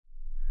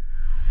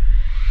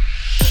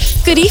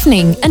Good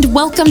evening, and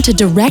welcome to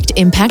Direct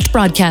Impact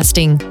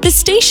Broadcasting, the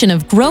station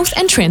of growth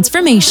and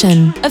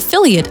transformation.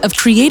 Affiliate of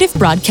Creative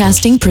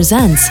Broadcasting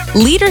presents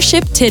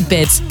Leadership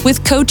Tidbits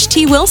with Coach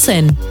T.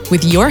 Wilson,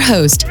 with your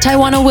host,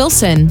 Tawana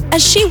Wilson,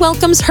 as she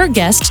welcomes her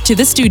guest to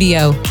the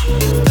studio.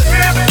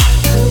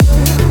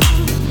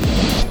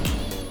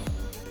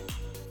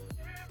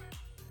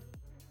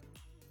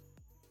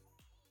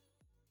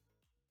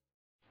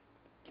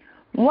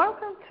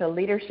 Welcome to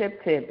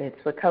Leadership Tidbits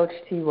with Coach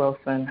T.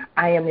 Wilson.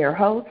 I am your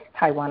host,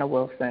 Tawana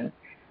Wilson.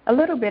 A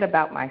little bit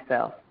about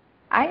myself.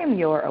 I am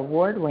your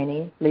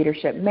award-winning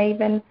leadership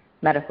maven,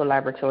 medical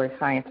laboratory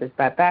scientist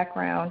by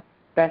background,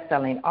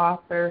 best-selling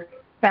author,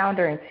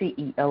 founder and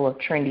CEO of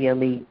Trendy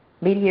Elite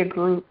Media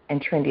Group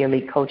and Trendy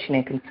Elite Coaching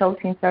and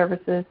Consulting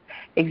Services,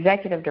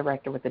 executive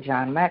director with the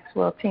John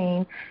Maxwell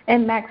team,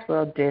 and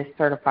Maxwell DIS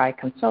certified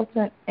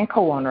consultant and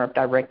co-owner of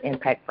Direct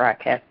Impact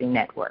Broadcasting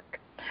Network.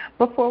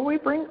 Before we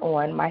bring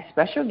on my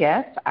special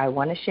guest, I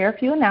want to share a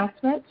few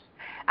announcements.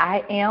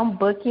 I am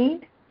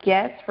booking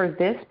guests for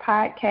this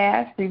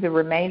podcast through the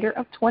remainder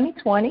of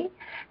 2020.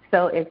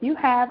 So if you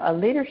have a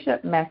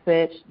leadership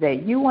message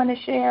that you want to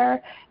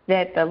share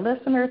that the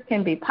listeners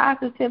can be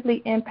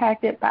positively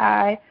impacted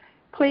by,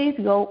 please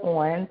go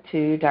on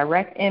to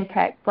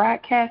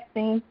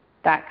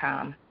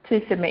directimpactbroadcasting.com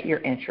to submit your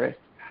interest.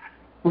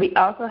 We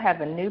also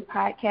have a new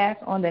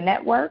podcast on the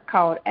network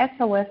called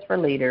SOS for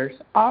Leaders,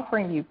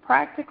 offering you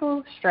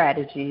practical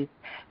strategies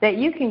that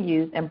you can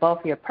use in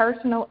both your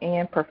personal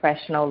and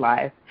professional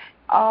life,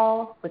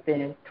 all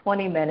within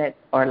 20 minutes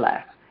or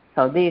less.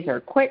 So these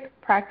are quick,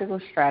 practical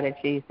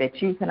strategies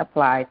that you can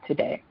apply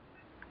today.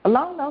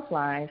 Along those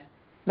lines,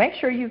 make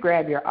sure you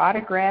grab your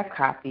autographed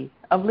copy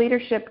of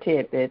Leadership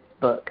Tidbits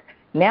book,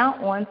 now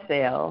on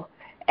sale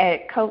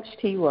at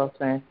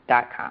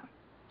CoachTWilson.com.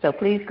 So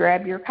please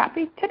grab your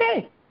copy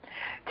today.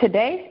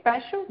 Today's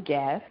special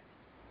guest,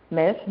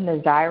 Ms.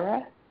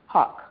 Nazira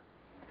Hawk.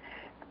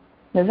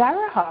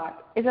 Nazira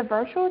Hawk is a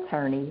virtual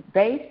attorney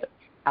based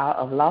out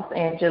of Los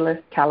Angeles,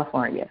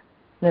 California.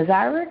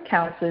 Nazira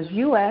counsels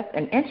U.S.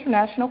 and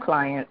international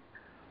clients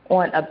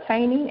on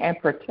obtaining and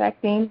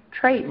protecting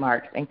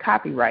trademarks and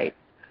copyrights,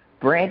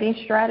 branding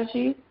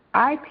strategies,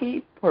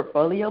 IP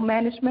portfolio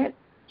management,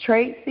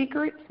 trade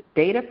secrets,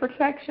 data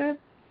protection,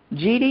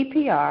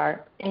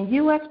 GDPR, and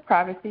U.S.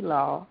 privacy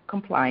law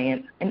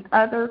compliance, and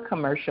other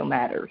commercial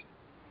matters.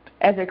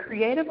 As a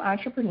creative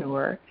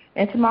entrepreneur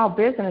and small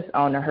business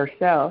owner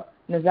herself,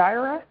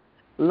 Nazira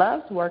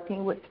loves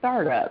working with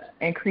startups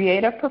and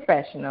creative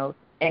professionals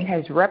and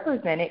has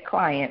represented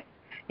clients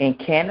in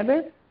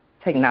cannabis,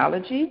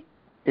 technology,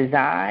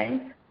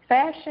 design,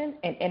 fashion,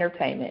 and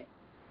entertainment.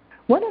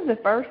 One of the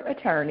first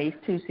attorneys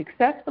to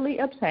successfully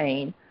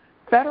obtain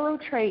federal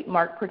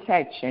trademark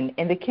protection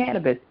in the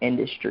cannabis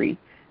industry,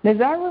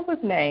 Nazira was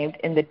named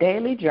in the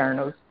Daily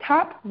Journal's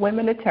Top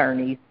Women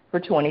Attorneys for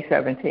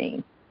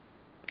 2017.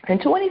 In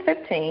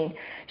 2015,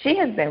 she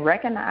has been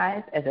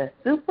recognized as a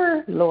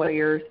Super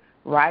Lawyers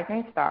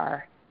Rising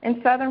Star in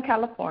Southern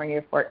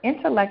California for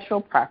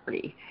intellectual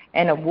property,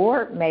 an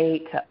award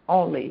made to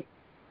only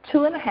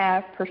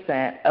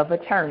 2.5% of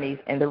attorneys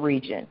in the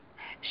region.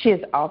 She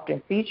is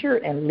often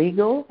featured in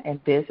legal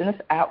and business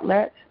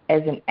outlets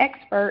as an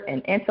expert in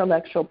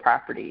intellectual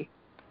property.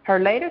 Her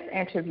latest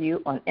interview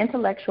on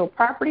intellectual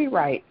property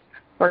rights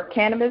for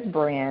cannabis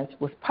brands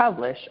was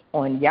published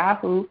on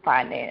Yahoo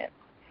Finance.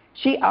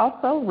 She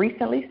also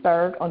recently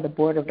served on the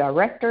board of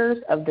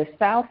directors of the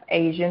South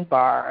Asian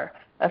Bar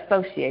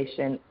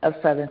Association of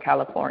Southern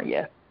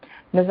California.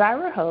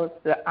 Nazira holds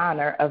the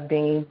honor of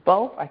being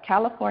both a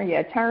California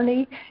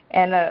attorney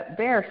and a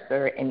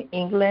barrister in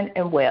England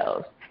and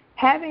Wales,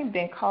 having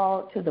been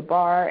called to the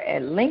bar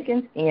at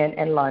Lincoln's Inn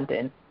in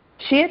London.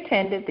 She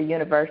attended the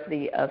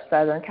University of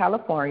Southern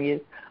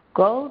California's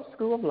Gould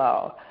School of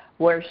Law,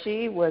 where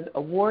she was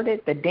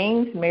awarded the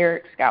Dean's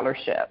Merit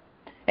Scholarship.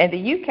 In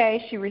the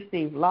UK, she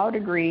received law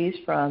degrees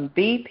from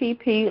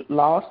BPP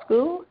Law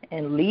School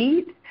in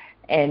Leeds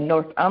and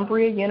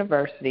Northumbria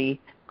University,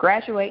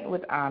 graduating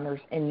with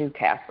honors in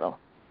Newcastle.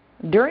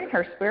 During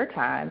her spare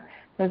time,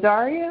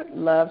 Nazira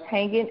loves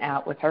hanging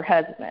out with her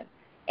husband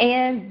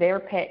and their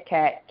pet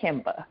cat,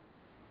 Kiba,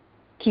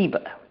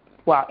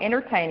 while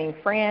entertaining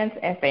friends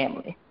and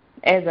family.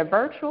 As a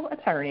virtual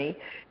attorney,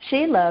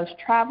 she loves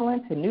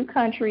traveling to new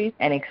countries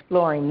and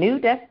exploring new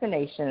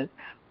destinations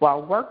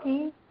while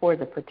working for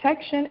the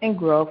protection and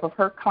growth of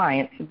her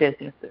clients'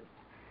 businesses.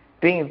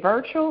 Being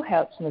virtual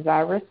helps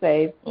Nazira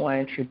save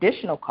on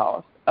traditional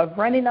costs of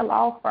running a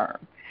law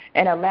firm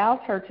and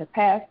allows her to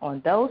pass on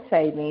those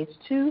savings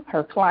to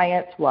her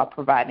clients while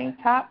providing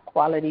top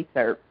quality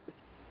service.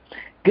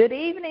 Good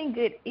evening.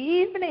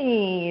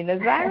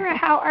 Nazira,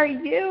 how are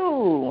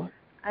you?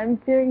 I'm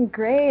doing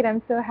great. I'm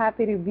so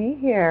happy to be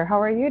here. How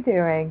are you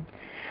doing?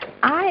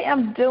 I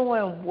am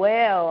doing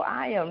well.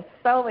 I am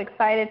so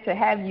excited to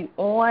have you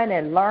on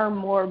and learn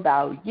more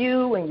about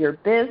you and your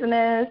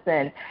business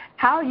and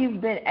how you've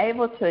been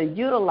able to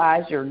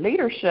utilize your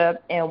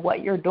leadership and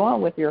what you're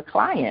doing with your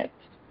clients.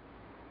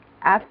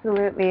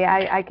 Absolutely.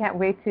 I can't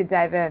wait to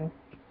dive in.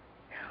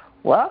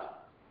 Well,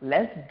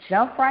 let's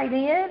jump right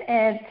in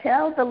and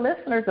tell the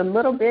listeners a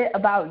little bit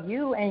about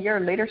you and your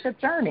leadership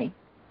journey.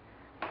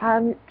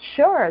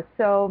 Sure.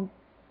 So,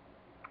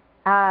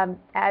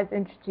 as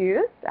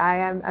introduced,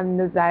 I'm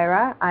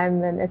Nazaira.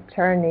 I'm an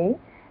attorney,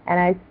 and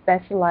I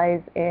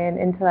specialize in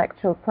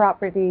intellectual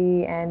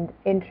property and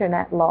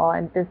internet law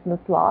and business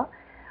law.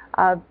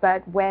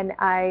 But when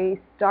I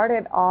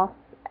started off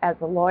as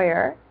a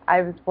lawyer,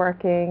 I was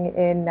working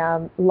in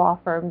law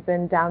firms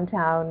in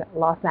downtown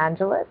Los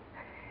Angeles,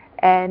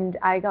 and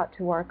I got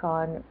to work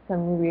on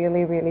some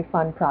really, really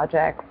fun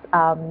projects.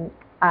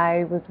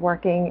 I was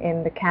working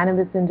in the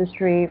cannabis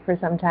industry for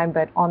some time,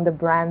 but on the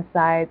brand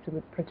side to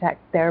protect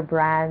their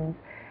brands.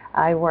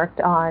 I worked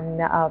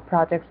on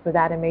projects with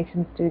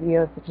animation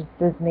studios such as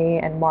Disney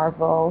and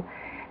Marvel,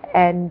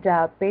 and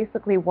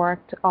basically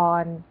worked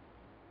on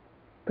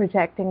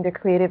protecting the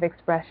creative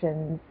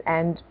expressions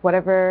and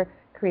whatever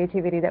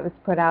creativity that was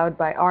put out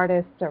by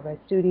artists or by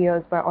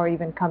studios or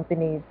even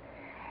companies.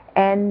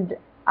 And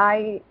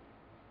I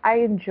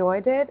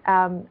enjoyed it.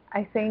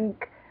 I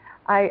think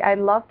I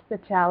loved the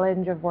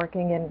challenge of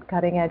working in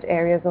cutting-edge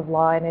areas of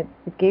law, and it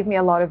gave me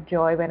a lot of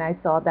joy when I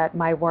saw that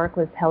my work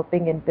was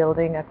helping in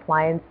building a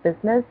client's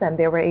business, and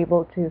they were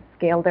able to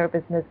scale their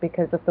business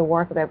because of the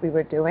work that we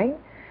were doing.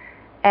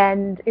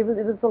 And it was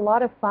a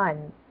lot of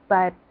fun,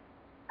 but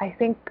I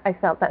think I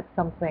felt that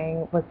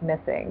something was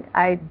missing.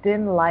 I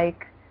didn't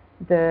like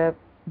the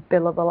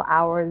billable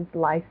hours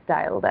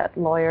lifestyle that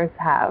lawyers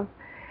have,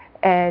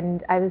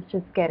 and I was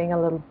just getting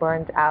a little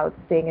burnt out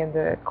staying in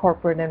the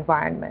corporate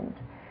environment.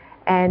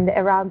 And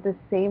around the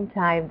same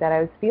time that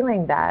I was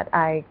feeling that,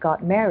 I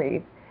got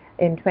married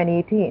in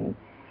 2018.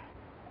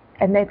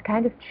 And that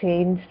kind of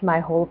changed my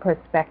whole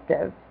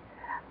perspective.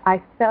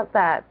 I felt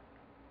that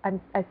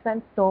I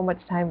spent so much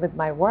time with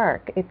my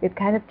work. It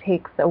kind of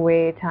takes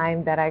away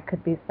time that I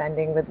could be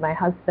spending with my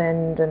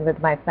husband and with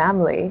my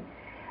family.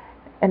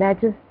 And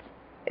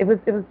it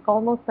was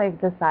almost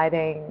like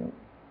deciding,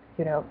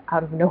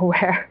 out of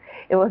nowhere.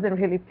 It wasn't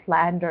really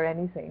planned or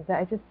anything. So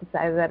I just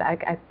decided that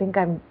I think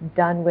I'm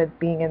done with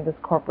being in this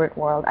corporate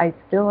world. I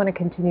still want to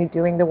continue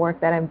doing the work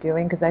that I'm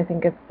doing because I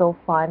think it's so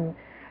fun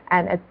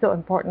and it's so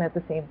important at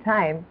the same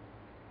time.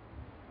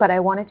 But I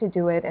wanted to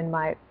do it in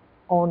my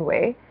own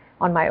way,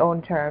 on my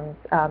own terms,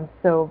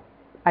 so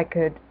I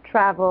could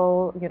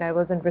travel. I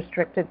wasn't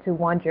restricted to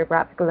one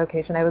geographical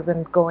location. I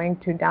wasn't going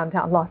to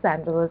downtown Los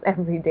Angeles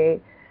every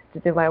day to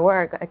do my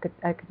work. I could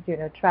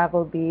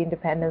travel, be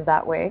independent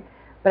that way,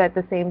 but at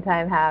the same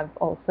time have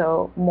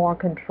also more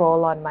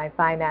control on my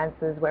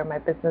finances, where my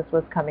business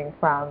was coming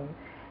from,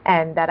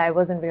 and that I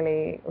wasn't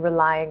really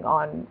relying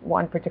on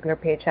one particular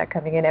paycheck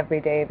coming in every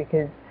day,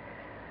 because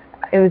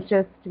it was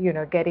just,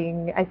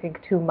 getting, I think,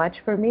 too much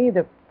for me,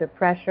 the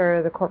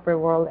pressure, the corporate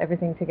world,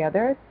 everything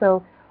together.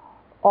 So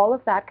all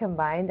of that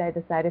combined, I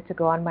decided to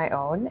go on my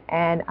own,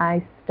 and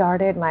I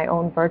started my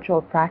own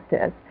virtual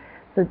practice.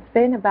 So it's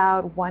been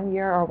about 1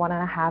 year or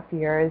 1.5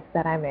 years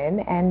that I'm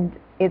in, and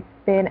it's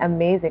been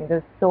amazing.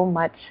 There's so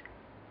much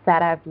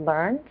that I've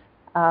learned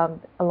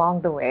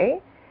along the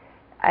way.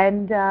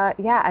 And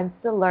I'm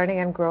still learning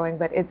and growing,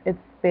 but it's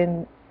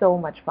been so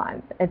much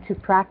fun. And to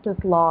practice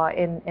law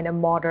in a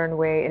modern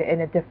way,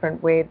 in a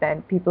different way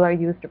than people are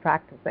used to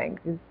practicing.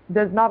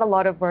 There's not a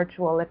lot of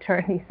virtual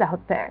attorneys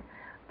out there,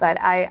 but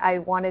I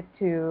wanted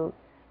to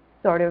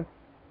sort of,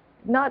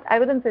 I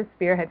wouldn't say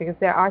spearhead, because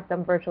there are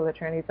some virtual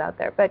attorneys out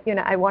there, but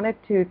I wanted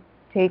to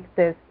take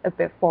this a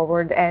bit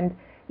forward. And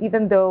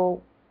even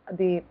though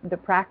the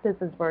practice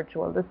is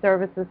virtual, the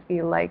services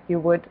feel like you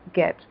would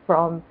get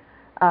from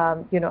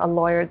a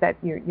lawyer that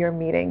you're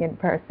meeting in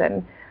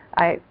person.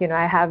 I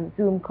have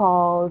Zoom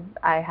calls,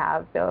 I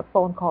have the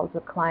phone calls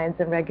with clients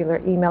and regular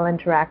email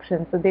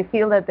interactions, so they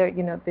feel that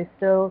they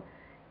still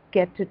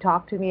get to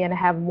talk to me and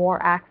have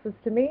more access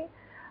to me.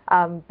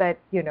 But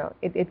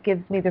it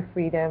gives me the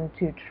freedom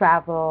to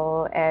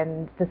travel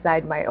and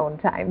decide my own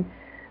time.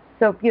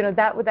 So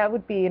that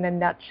would be in a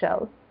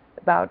nutshell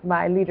about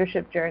my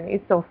leadership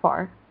journey so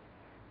far.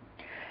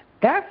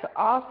 That's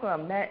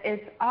awesome.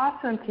 It's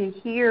awesome to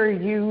hear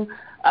you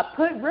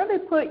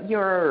put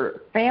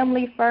your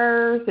family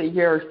first,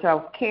 your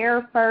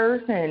self-care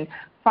first, and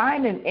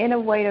find an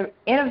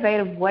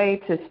innovative way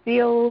to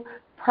still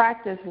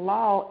practice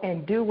law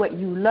and do what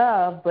you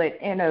love, but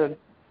in a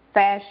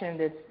fashion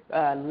that's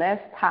less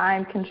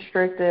time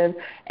constrictive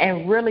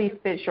and really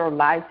fits your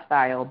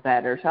lifestyle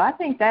better. So I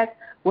think that's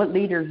what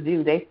leaders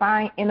do. They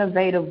find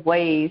innovative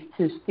ways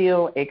to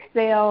still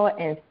excel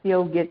and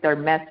still get their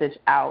message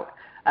out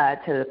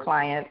to the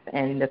clients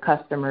and the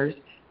customers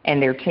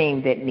and their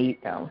team that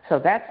need them. So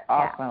that's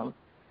awesome.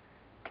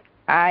 Yeah.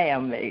 I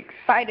am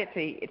excited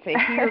to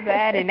hear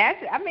that, and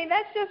that's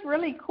just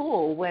really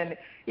cool. When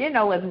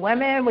as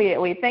women,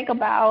 we think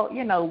about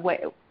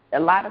a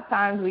lot of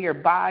times we are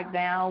bogged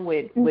down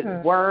with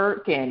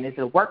work, and it's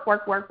a work,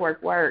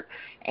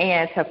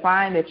 and to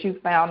find that you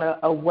found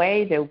a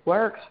way that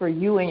works for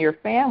you and your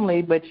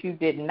family, but you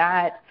did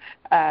not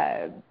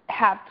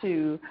have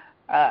to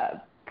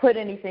put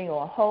anything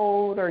on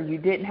hold or you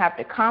didn't have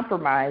to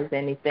compromise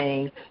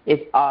anything is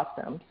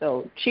awesome.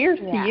 So cheers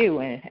to you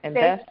and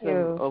best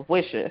of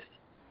wishes.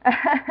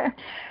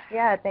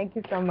 Yeah, thank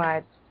you so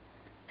much.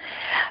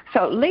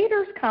 So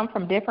leaders come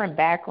from different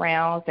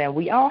backgrounds, and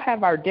we all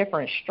have our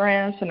different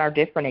strengths and our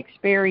different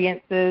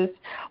experiences.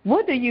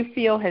 What do you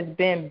feel has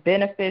been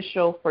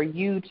beneficial for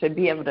you to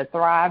be able to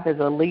thrive as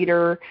a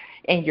leader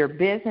in your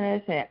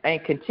business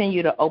and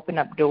continue to open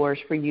up doors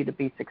for you to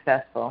be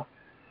successful?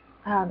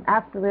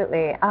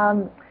 Absolutely.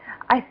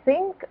 I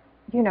think,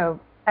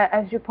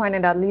 as you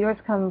pointed out, leaders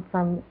come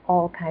from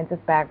all kinds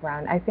of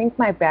background. I think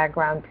my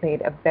background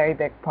played a very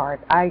big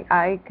part.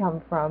 I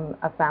come from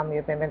a family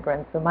of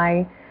immigrants. So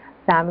my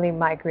family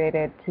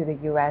migrated to the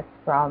U.S.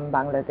 from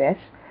Bangladesh.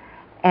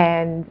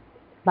 And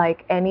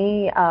like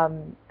any,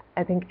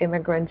 I think,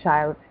 immigrant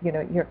child,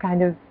 you're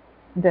kind of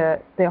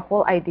the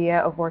whole idea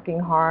of working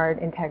hard,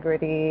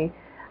 integrity,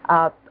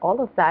 all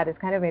of that is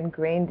kind of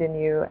ingrained in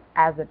you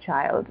as a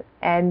child.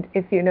 And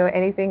if you know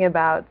anything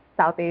about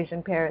South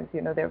Asian parents,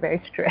 they're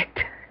very strict.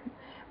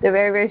 They're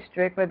very, very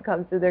strict when it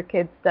comes to their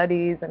kids'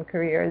 studies and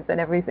careers and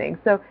everything.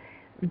 So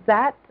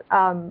that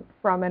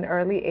from an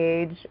early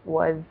age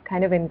was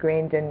kind of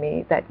ingrained in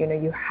me that,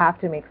 you have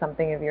to make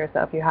something of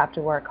yourself. You have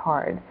to work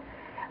hard.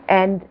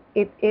 And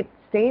it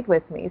stayed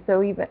with me.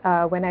 So even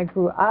when I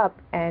grew up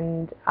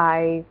and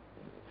I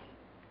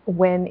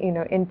went,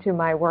 into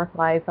my work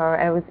life, or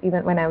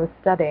when I was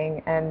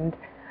studying, and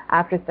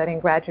after studying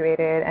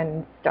graduated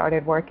and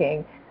started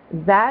working,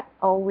 that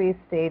always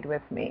stayed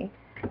with me.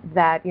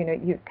 That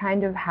you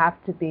kind of have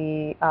to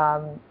be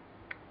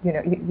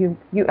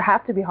you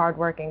have to be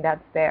hardworking,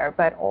 that's there,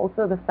 but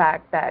also the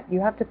fact that you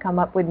have to come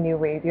up with new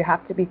ways. You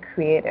have to be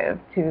creative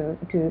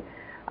to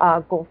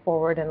go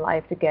forward in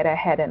life, to get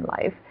ahead in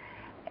life.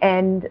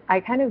 And I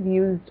kind of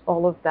used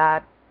all of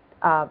that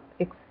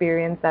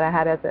experience that I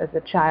had as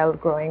a child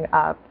growing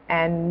up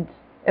and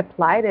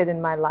applied it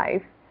in my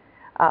life,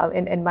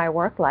 in my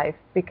work life,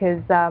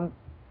 because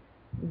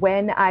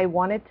when I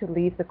wanted to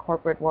leave the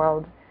corporate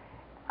world,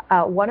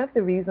 one of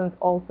the reasons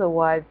also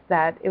was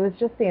that it was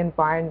just the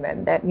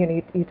environment that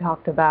you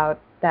talked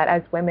about, that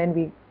as women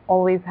we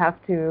always have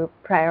to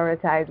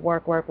prioritize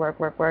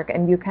work,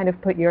 and you kind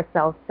of put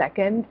yourself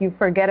second. You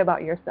forget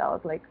about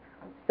yourself. Like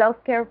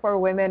self-care for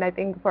women, I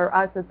think for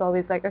us it's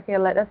always like, okay,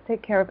 let us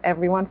take care of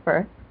everyone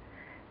first,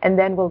 and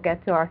then we'll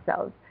get to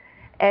ourselves.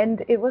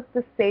 And it was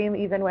the same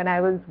even when I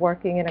was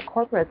working in a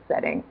corporate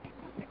setting.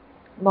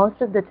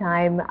 Most of the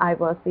time, I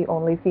was the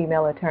only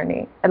female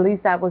attorney. At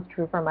least that was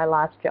true for my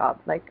last job.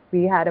 Like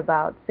we had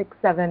about 6,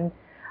 7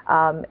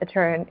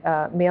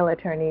 male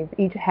attorneys,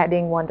 each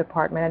heading one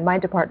department, and my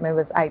department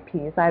was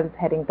IP, so I was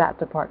heading that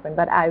department.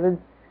 But I was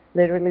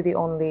literally the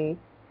only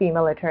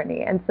female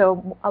attorney, and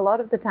so a lot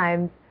of the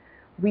times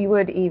we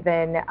would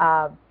even,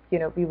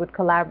 we would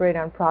collaborate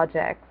on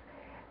projects.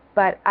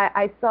 But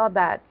I saw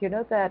that,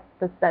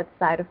 that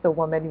side of the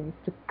woman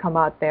used to come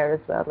out there as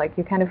well. Like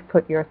you kind of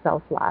put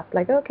yourself last.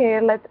 Like, okay,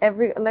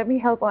 let me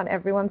help on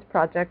everyone's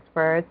projects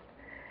first,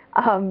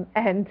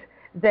 and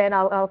then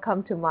I'll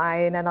come to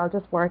mine, and I'll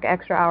just work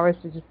extra hours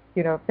to just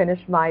finish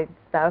my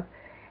stuff.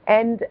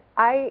 And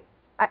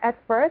at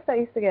first I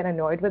used to get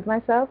annoyed with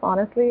myself.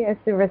 Honestly, I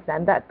used to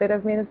resent that bit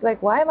of me. It's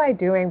like, why am I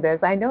doing this?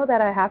 I know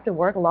that I have to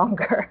work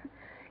longer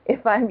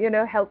if I'm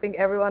helping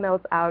everyone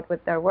else out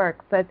with their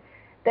work. But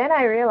then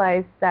I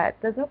realized that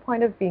there's no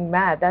point of being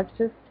mad. That's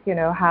just,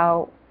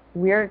 how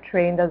we're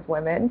trained as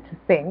women to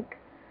think.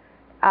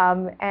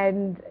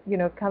 And,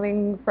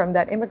 coming from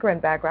that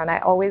immigrant background, I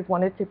always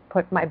wanted to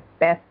put my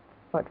best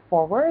foot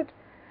forward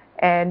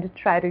and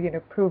try to,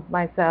 prove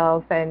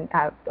myself and,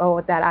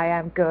 that I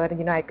am good.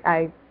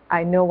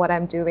 I know what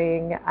I'm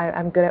doing.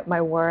 I'm good at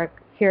my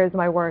work. Here's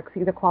my work.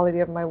 See the quality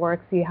of my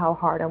work. See how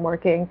hard I'm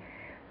working.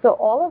 So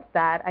all of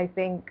that, I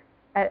think,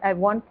 at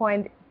one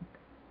point,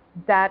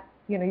 that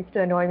used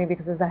to annoy me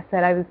because, as I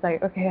said, I was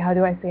like, okay, how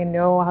do I say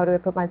no? How do I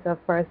put myself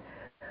first?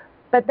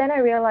 But then I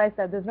realized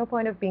that there's no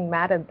point of being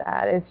mad at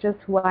that. It's just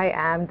who I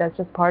am. That's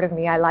just part of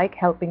me. I like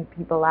helping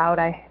people out.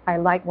 I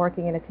like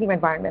working in a team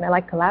environment. I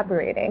like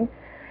collaborating.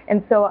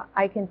 And so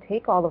I can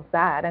take all of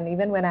that, and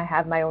even when I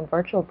have my own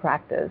virtual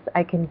practice,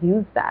 I can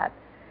use that,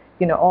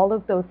 all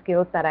of those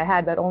skills that I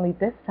had, but only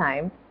this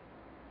time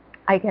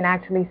I can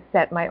actually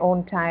set my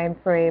own time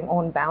frame,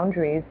 own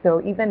boundaries.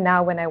 So even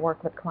now when I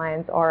work with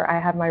clients or I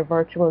have my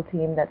virtual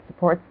team that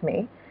supports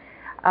me,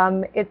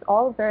 it's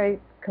all very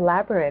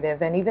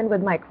collaborative. And even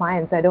with my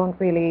clients, I don't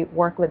really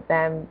work with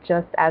them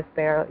just as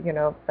their,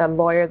 a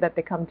lawyer that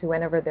they come to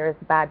whenever there's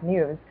bad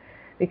news,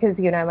 because,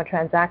 I'm a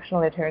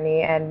transactional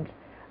attorney, and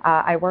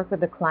I work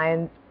with the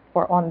clients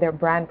on their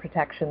brand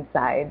protection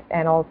side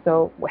and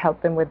also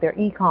help them with their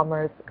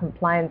e-commerce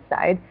compliance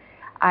side.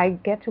 I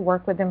get to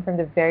work with them from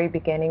the very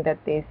beginning that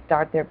they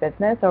start their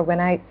business, or when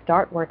I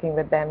start working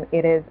with them,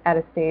 it is at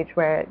a stage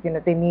where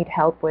they need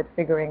help with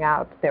figuring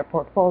out their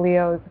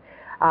portfolios,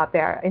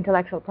 their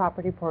intellectual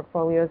property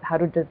portfolios, how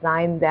to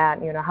design that,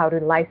 how to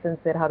license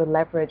it, how to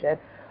leverage it,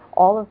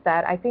 all of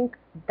that. I think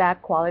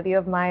that quality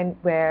of mine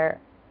where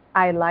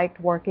I liked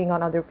working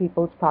on other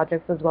people's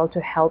projects as well to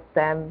help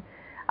them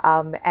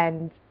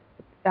and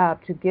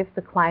to give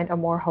the client a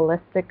more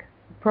holistic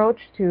approach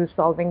to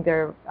solving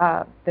their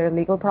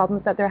legal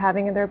problems that they're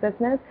having in their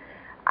business.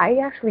 I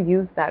actually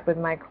use that with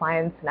my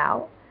clients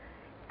now.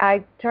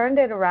 I turned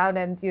it around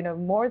and,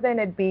 more than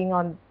it being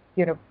on,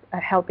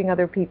 helping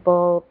other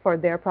people for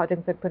their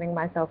projects and putting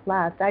myself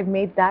last, I've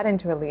made that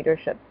into a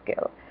leadership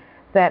skill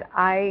that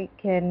I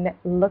can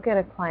look at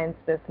a client's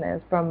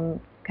business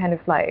from kind of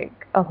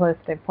like a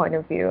holistic point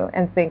of view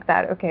and think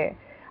that, okay,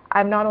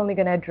 I'm not only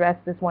going to address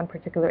this one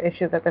particular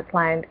issue that the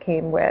client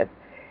came with,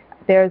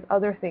 there's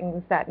other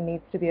things that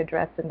needs to be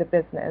addressed in the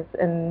business.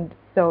 And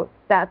so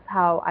that's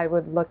how I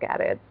would look at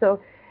it.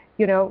 So,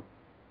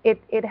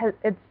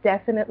 it's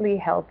definitely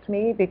helped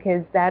me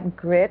because that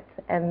grit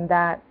and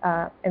that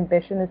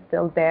ambition is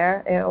still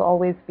there. It'll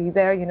always be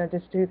there,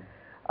 just to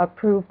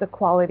prove the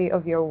quality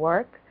of your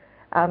work.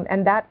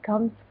 And that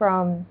comes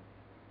from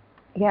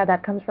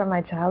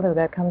my childhood.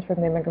 That comes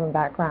from the immigrant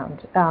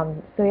background.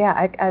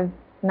 I've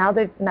now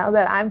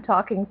that I'm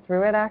talking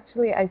through it,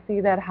 actually, I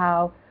see that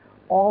how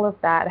all of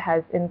that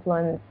has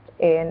influenced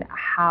in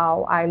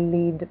how I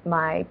lead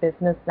my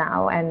business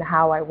now and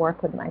how I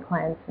work with my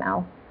clients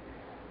now.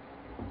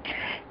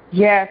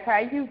 Yes, how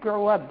you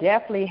grow up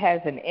definitely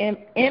has an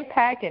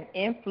impact and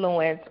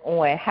influence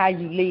on how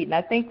you lead. And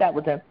I think that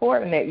was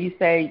important that you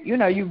say,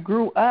 you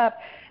grew up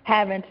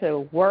having to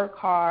work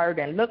hard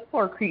and look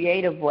for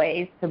creative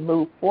ways to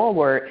move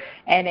forward.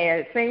 And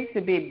it seems to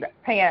be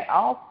paying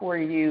off for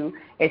you,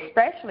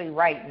 especially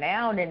right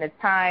now in a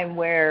time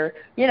where,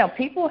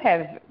 people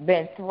have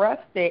been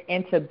thrusted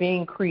into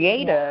being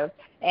creative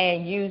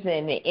and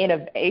using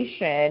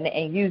innovation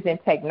and using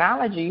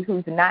technology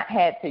who's not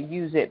had to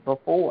use it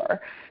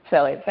before.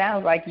 So it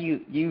sounds like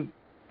you've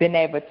been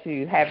able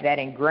to have that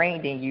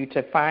ingrained in you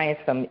to find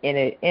some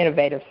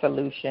innovative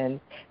solutions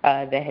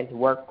that has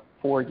worked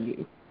for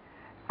you.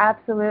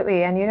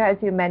 Absolutely. And, as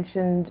you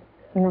mentioned,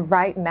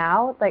 right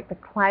now, like the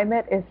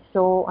climate is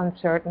so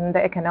uncertain,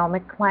 the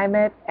economic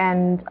climate,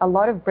 and a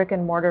lot of brick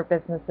and mortar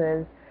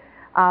businesses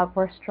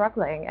were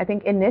struggling. I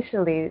think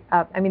initially,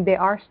 they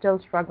are still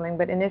struggling,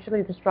 but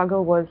initially the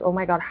struggle was, oh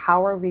my God,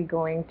 how are we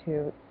going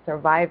to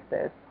survive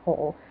this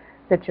whole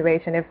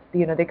situation if,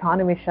 the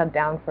economy shut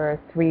down for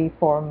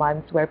 3-4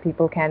 months where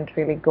people can't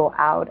really go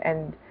out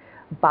and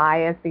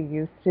buy as they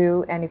used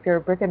to. And if you're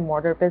a brick and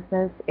mortar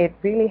business, it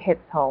really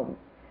hits home.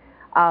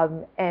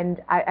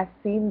 And I've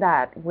seen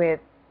that with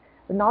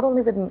not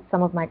only with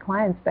some of my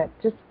clients, but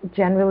just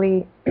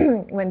generally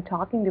when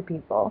talking to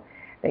people,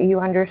 that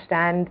you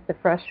understand the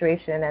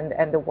frustration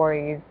and the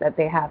worries that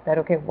they have that,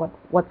 okay,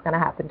 what's going to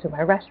happen to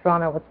my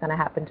restaurant or what's going to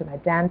happen to my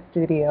dance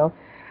studio.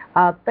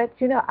 But,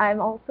 I'm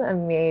also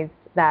amazed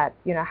that,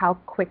 how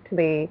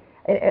quickly,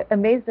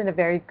 amazed in a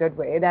very good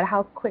way, that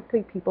how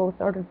quickly people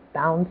sort of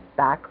bounce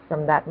back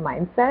from that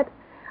mindset.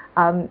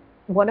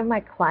 One of my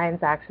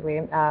clients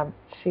actually,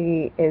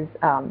 she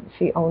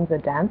owns a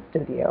dance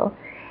studio,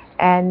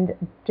 and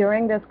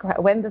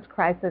when this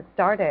crisis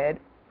started,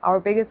 our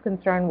biggest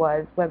concern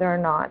was whether or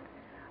not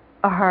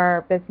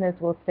her business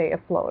will stay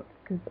afloat,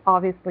 because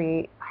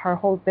obviously her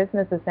whole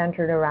business is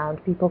centered around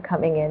people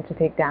coming in to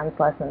take dance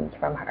lessons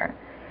from her.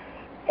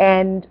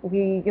 And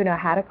we,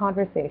 had a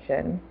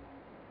conversation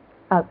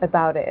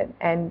about it,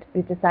 and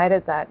we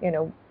decided that,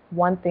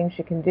 one thing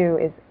she can do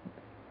is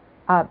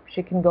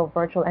she can go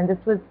virtual. And this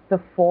was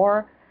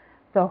before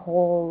the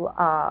whole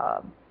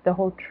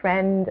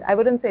trend. I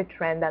wouldn't say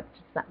trend.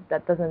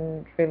 That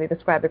doesn't really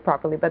describe it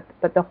properly. But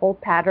the whole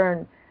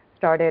pattern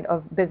started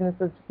of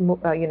businesses,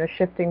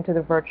 shifting to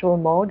the virtual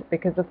mode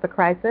because of the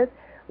crisis.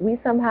 We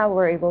somehow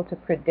were able to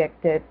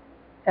predict it,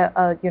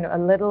 a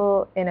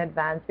little in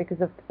advance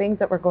because of things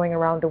that were going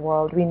around the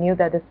world. We knew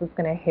that this was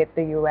going to hit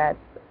the U.S.,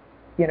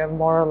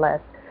 more or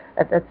less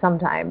at some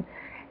time.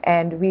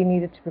 And we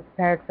needed to be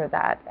prepared for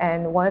that.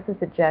 And one of the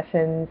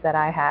suggestions that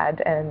I had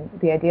and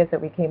the ideas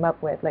that we came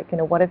up with,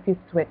 what if you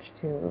switch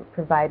to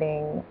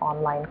providing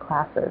online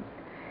classes?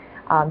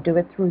 Do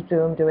it through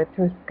Zoom, do it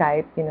through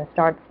Skype,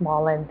 start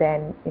small, and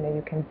then,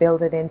 you can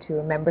build it into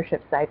a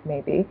membership site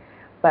maybe.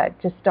 But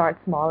just start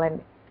small and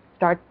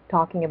start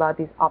talking about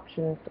these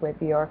options with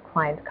your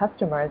client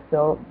customers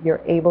so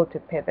you're able to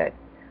pivot.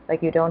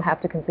 Like you don't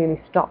have to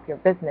completely stop your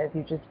business,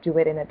 you just do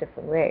it in a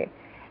different way.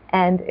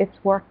 And it's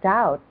worked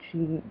out.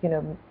 She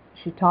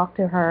talked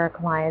to her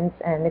clients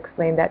and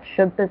explained that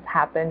should this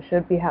happen,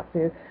 should we have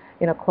to,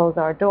 close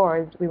our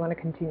doors, we want to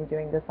continue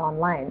doing this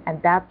online.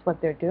 And that's what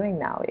they're doing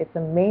now. It's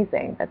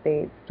amazing that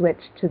they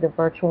switched to the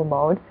virtual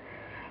mode.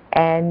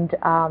 And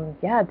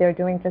they're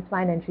doing just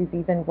fine. And she's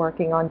even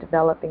working on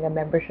developing a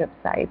membership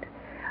site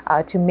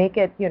to make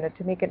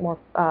it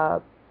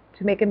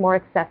more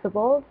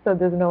accessible. So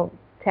there's no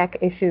tech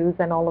issues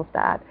and all of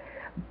that.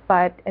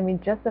 But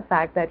just the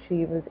fact that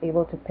she was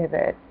able to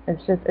pivot,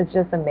 it's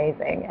just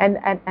amazing. And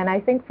I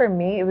think for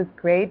me, it was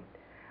great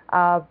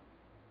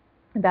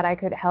that I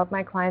could help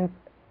my clients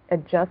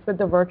adjust with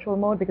the virtual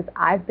mode because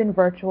I've been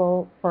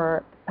virtual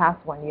for the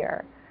past 1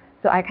 year.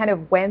 So I kind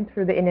of went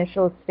through the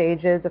initial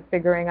stages of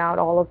figuring out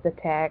all of the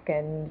tech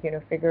and,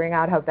 figuring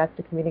out how best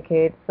to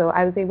communicate. So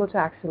I was able to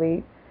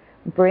actually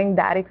bring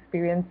that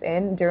experience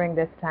in during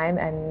this time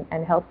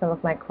and help some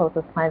of my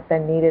closest clients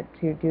that needed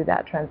to do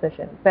that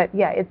transition. But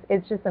yeah,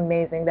 it's just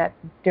amazing that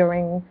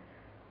during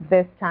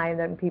this time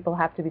that people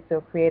have to be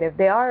so creative,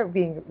 they are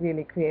being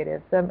really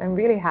creative. So I'm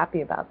really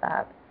happy about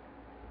that.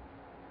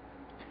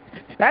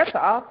 That's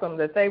awesome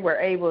that they were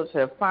able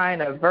to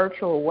find a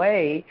virtual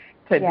way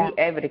to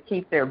be able to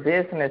keep their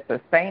business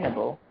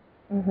sustainable.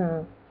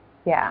 Mhm.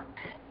 Yeah.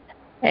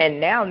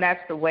 And now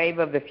that's the wave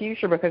of the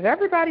future because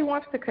everybody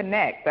wants to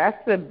connect. That's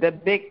the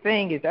big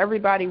thing is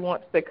everybody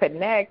wants to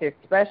connect,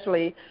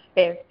 especially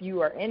if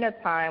you are in a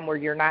time where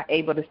you're not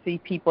able to see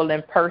people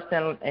in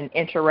person and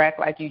interact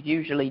like you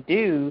usually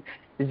do.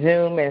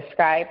 Zoom and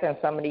Skype and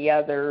some of the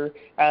other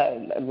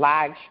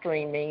live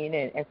streaming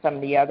and some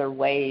of the other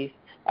ways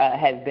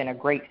has been a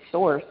great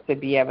source to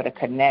be able to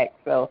connect.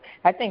 So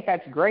I think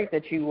that's great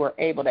that you were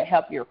able to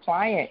help your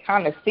client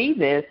kind of see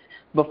this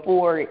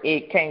before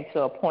it came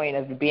to a point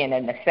of being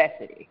a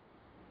necessity.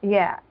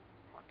 Yeah,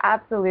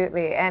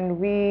 absolutely. And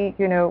we,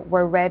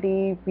 were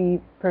ready. We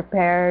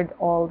prepared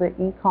all the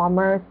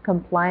e-commerce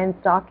compliance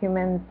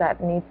documents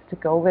that needs to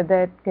go with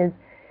it because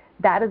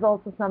that is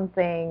also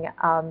something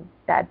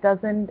that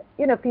doesn't,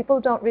 people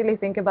don't really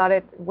think about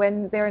it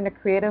when they're in a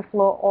creative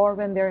flow or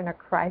when they're in a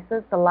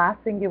crisis. The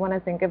last thing you want to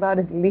think about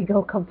is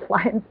legal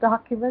compliance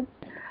documents.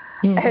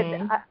 Mm-hmm.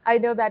 And I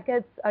know that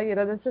gets,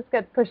 this just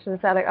gets pushed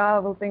aside, like,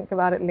 oh, we'll think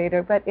about it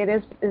later. But it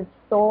is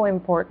so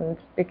important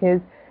because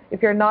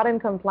if you're not in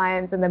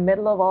compliance in the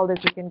middle of all this,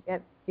 you can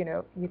get,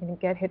 you can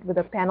get hit with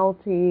a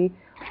penalty,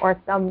 or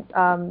some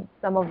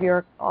of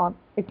your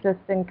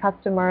existing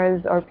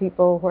customers or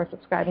people who are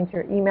subscribing to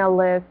your email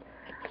list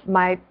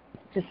might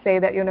just say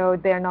that,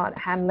 they're not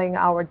handling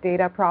our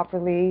data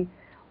properly,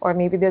 or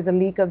maybe there's a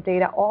leak of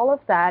data. All of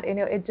that,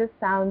 it just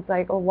sounds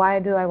like, oh, why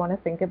do I want to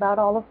think about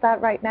all of that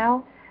right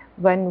now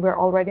when we're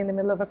already in the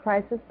middle of a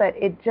crisis? But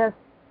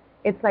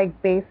it's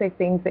like basic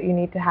things that you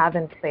need to have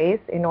in place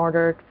in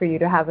order for you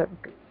to have a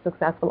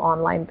successful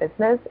online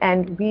business.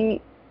 And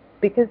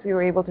because we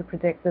were able to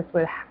predict this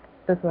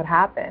would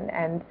happen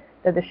and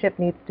that the ship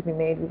needs to be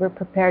made, we were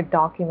prepared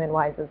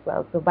document-wise as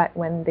well. So but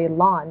when they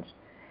launched,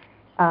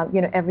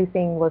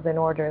 everything was in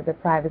order, the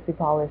privacy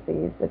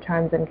policies, the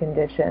terms and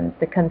conditions,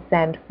 the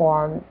consent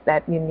forms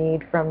that you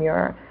need from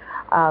your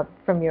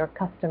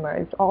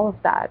customers, all of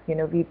that,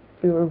 we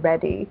were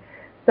ready.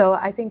 So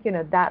I think,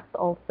 that's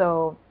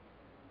also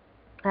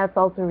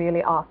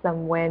really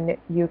awesome when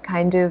you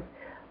kind of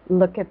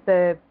look at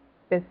the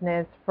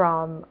business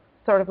from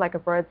sort of like a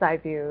bird's eye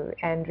view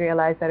and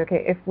realize that,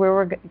 okay, if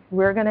we're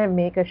going to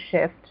make a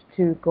shift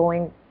to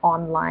going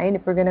online,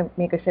 if we're going to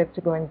make a shift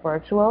to going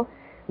virtual,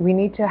 we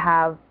need to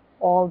have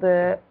all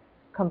the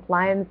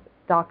compliance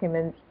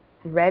documents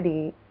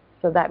ready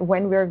so that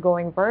when we're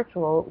going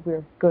virtual,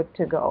 we're good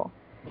to go.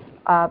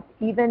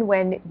 Even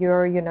when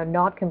you're,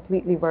 not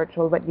completely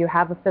virtual, but you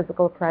have a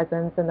physical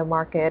presence in the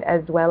market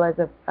as well as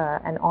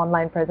an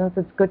online presence,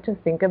 it's good to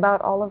think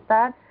about all of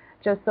that,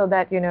 just so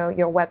that,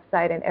 your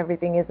website and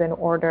everything is in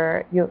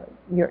order,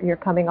 you're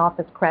coming off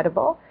as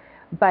credible.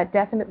 But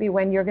definitely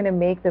when you're going to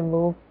make the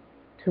move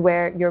to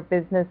where your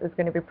business is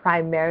going to be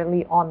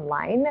primarily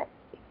online,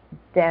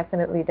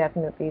 definitely,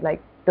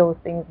 like those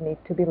things need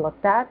to be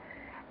looked at.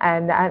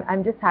 And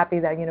I'm just happy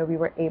that, we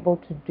were able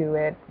to do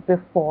it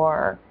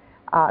before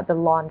the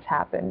launch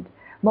happened.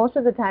 Most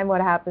of the time what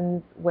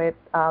happens with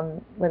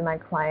my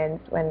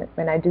clients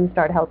when I do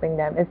start helping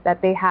them is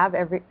that they have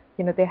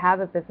they have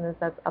a business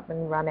that's up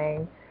and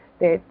running.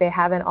 They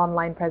have an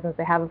online presence,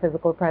 they have a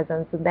physical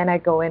presence, and then I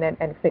go in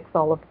and fix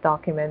all of the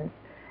documents,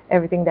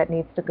 everything that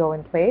needs to go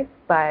in place.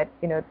 But,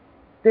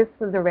 this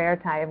was a rare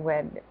time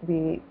when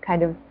we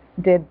kind of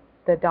did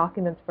the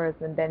documents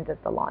first and then did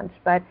the launch.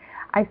 But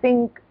I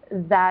think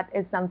that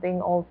is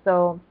something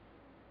also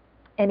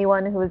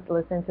anyone who is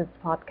listening to this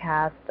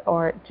podcast,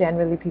 or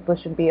generally people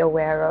should be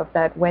aware of,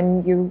 that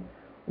when you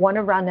want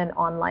to run an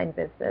online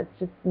business,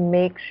 just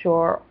make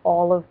sure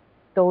all of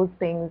those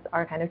things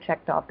are kind of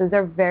checked off. Those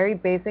are very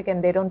basic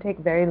and they don't take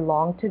very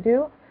long to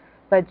do,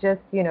 but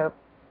just,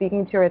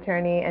 speaking to your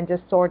attorney and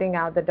just sorting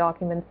out the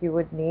documents you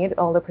would need,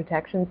 all the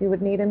protections you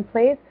would need in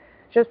place,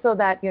 just so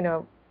that,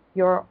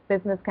 your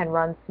business can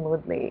run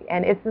smoothly.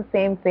 And it's the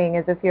same thing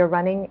as if you're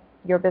running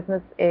your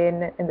business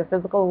in the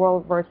physical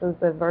world versus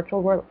the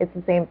virtual world. It's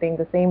the same thing.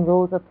 The same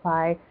rules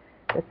apply,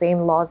 the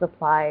same laws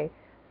apply.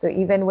 So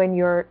even when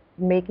you're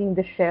making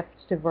the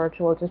shift to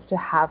virtual, just to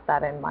have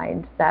that in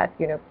mind, that,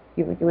 you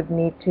would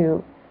need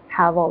to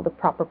have all the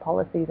proper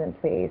policies in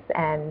place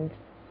and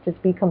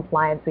just be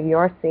compliant so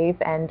you're safe,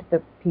 and the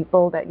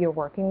people that you're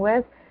working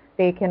with,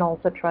 they can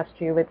also trust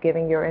you with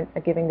giving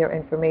their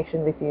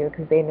information with you,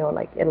 because they know,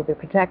 like, it'll be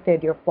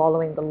protected, you're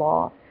following the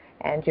law,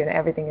 and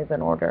everything is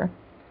in order.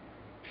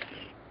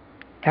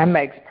 That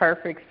makes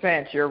perfect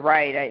sense. You're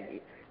right.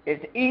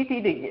 it's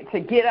easy to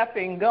get up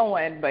and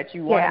going, but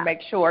you want to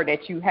make sure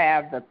that you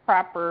have the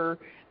proper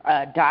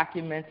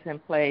documents in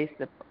place,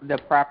 the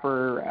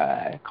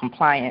proper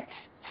compliance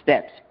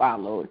steps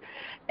followed.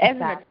 As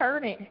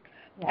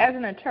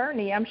an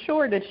attorney, I'm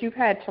sure that you've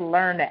had to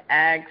learn to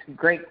ask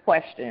great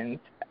questions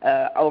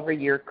over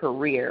your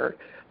career.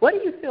 What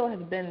do you feel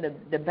has been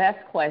the best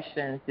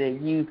questions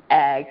that you've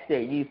asked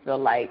that you feel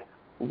like,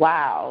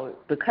 wow,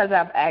 because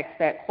I've asked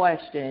that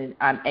question,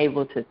 I'm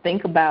able to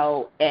think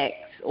about X,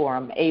 or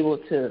I'm able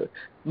to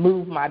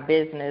move my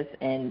business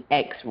in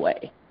X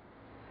way?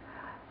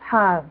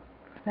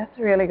 That's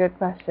a really good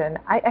question.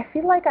 I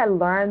feel like I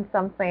learn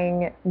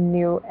something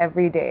new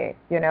every day,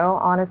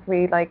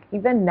 honestly. Like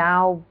even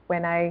now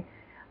when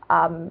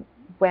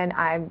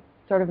I'm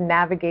sort of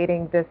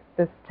navigating this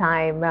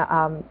time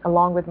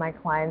along with my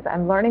clients,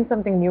 I'm learning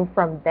something new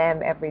from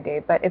them every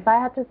day. But if I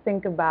had to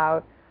think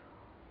about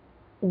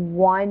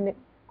one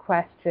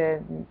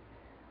question,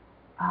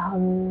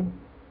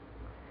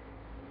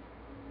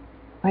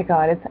 my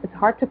God, it's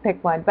hard to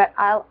pick one, but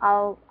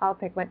I'll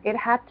pick one. It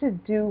had to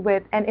do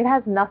with, and it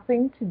has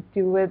nothing to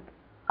do with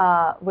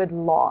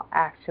law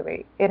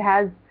actually. It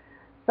has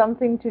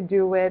something to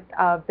do with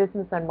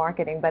business and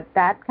marketing, but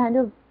that kind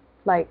of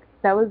like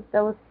that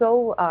was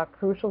so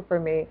crucial for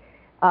me,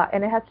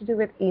 and it has to do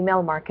with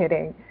email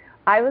marketing.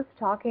 I was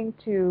talking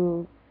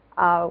to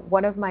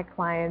one of my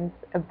clients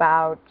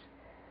about,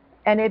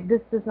 and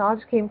this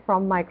knowledge came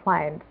from my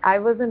client. I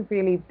wasn't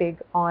really big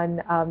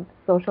on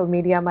social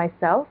media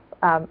myself.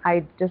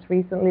 I just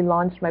recently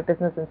launched my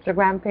business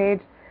Instagram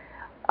page,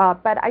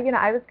 but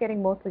I was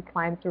getting mostly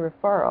clients through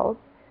referrals,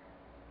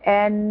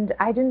 and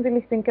I didn't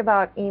really think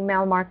about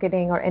email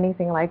marketing or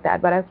anything like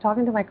that. But I was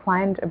talking to my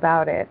client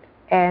about it,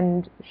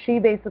 and she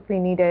basically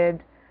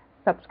needed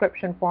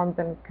subscription forms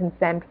and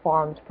consent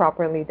forms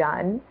properly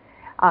done,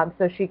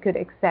 so she could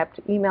accept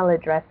email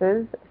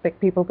addresses, so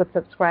people could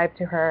subscribe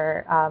to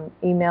her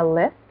email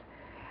list.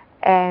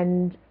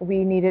 And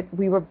we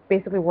were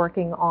basically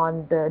working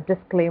on the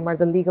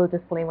legal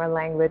disclaimer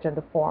language and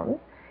the forms.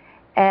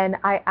 And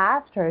I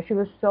asked her, she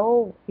was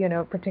so,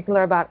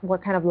 particular about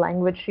what kind of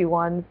language she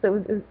wants.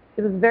 So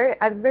I was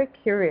very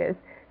curious.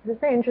 It was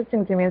very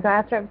interesting to me. And so I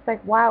asked her, I was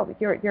like, wow,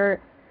 you're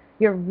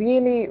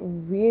really,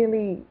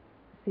 really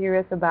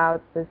serious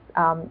about this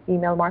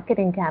email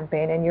marketing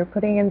campaign, and you're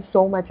putting in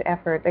so much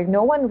effort. Like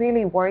no one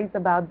really worries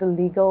about the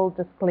legal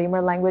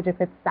disclaimer language if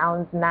it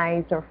sounds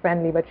nice or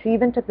friendly, but she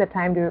even took the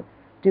time to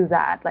do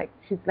that. Like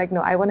she's like,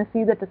 no, I want to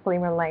see the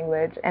disclaimer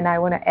language and I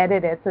want to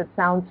edit it so it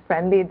sounds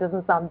friendly. It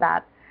doesn't sound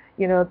that,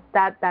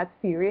 that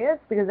serious,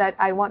 because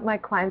I want my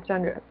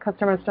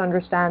customers to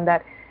understand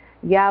that,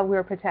 yeah,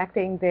 we're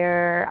protecting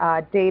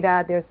their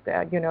data. There's,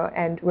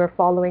 and we're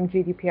following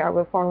GDPR,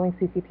 we're following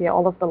CCPA,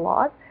 all of the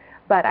laws.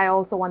 But I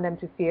also want them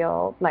to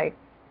feel like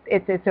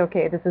it's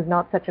okay. This is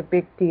not such a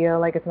big deal.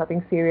 Like it's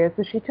nothing serious.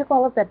 So she took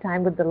all of that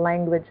time with the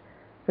language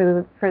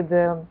for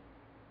the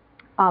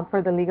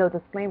legal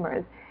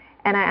disclaimers.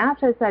 And I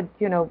asked her, I said,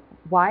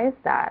 why is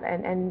that?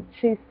 And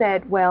she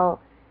said, well,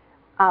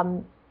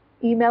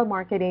 email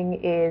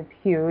marketing is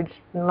huge.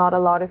 Not a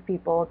lot of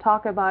people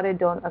talk about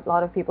it. A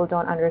lot of people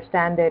don't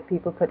understand it.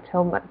 People put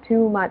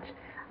too much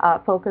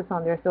focus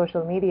on their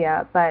social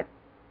media. But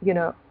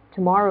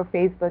tomorrow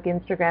Facebook,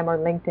 Instagram, or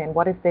LinkedIn,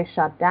 what if they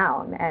shut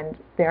down and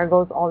there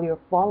goes all your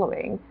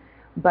following?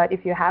 But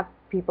if you have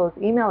people's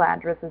email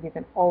addresses, you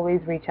can always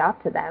reach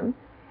out to them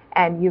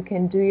and you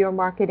can do your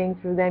marketing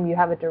through them. You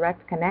have a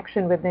direct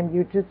connection with them.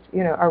 You just,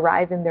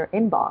 arrive in their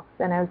inbox.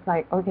 And I was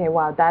like, okay,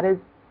 wow,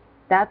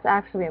 that's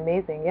actually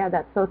amazing. Yeah,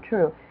 that's so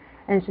true.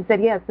 And she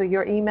said, yeah, so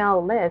your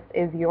email list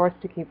is yours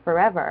to keep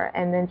forever.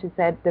 And then she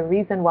said, the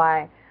reason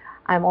why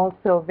I'm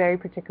also very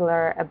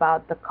particular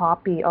about the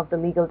copy of the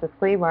legal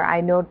disclaimer.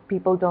 I know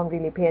people don't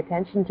really pay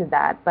attention to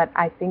that, but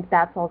I think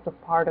that's also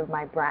part of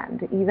my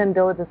brand. Even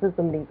though this is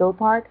the legal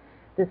part,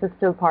 this is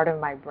still part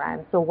of my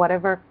brand. So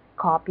whatever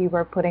copy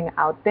we're putting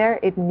out there,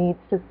 it needs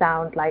to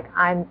sound like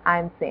I'm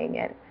saying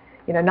it.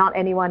 Not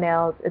anyone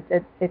else.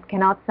 It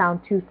cannot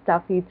sound too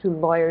stuffy, too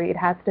lawyery. It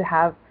has to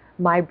have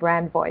my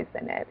brand voice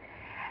in it.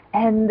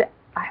 And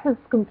I was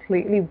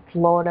completely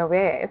blown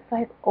away. It's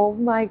like, oh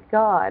my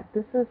God,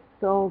 this is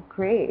so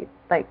great.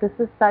 Like, this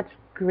is such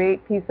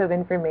great piece of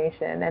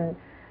information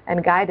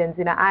and guidance.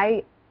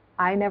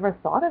 I never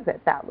thought of it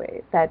that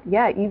way. That,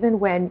 yeah, even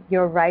when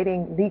you're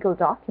writing legal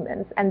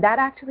documents, and that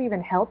actually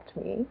even helped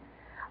me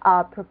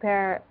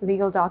prepare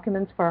legal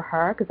documents for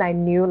her, because I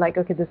knew, like,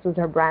 okay, this was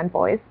her brand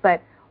voice,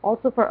 but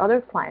also for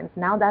other clients.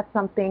 Now that's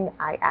something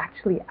I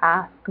actually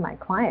ask my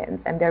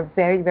clients, and they're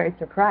very, very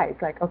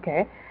surprised. Like,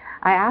 okay,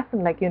 I asked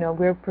them, like,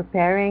 we're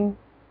preparing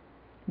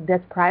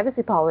this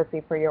privacy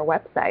policy for your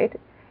website.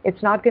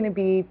 It's not going to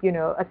be,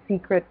 a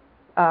secret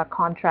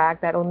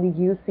contract that only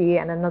you see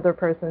and another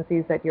person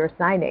sees that you're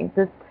signing.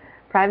 This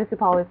privacy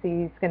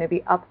policy is going to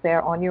be up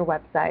there on your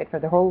website for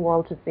the whole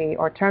world to see,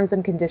 or terms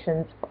and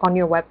conditions on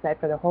your website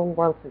for the whole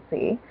world to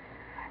see.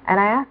 And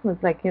I asked them,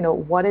 it's like,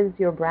 what is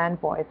your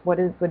brand voice? What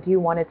do you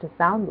want it to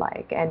sound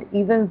like? And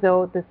even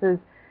though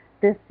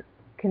this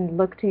can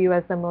look to you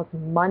as the most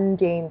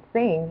mundane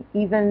thing,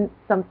 even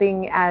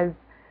something as,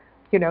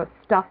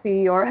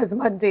 stuffy or as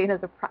mundane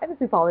as a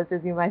privacy policy,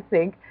 as you might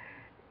think,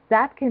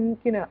 that can,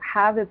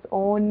 have its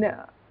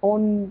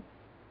own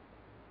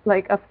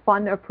like a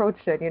fun approach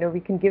to it.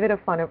 We can give it a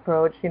fun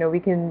approach. We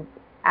can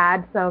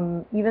add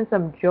some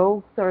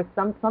jokes or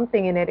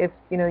something in it if,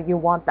 you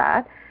want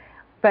that.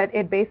 But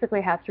it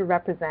basically has to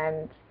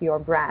represent your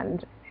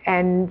brand.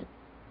 And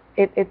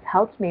it's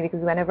helped me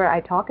because whenever I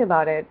talk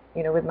about it,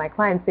 with my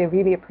clients, they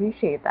really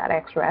appreciate that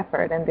extra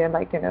effort. And they're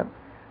like,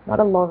 not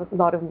a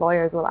lot of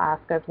lawyers will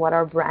ask us what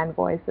our brand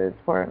voice is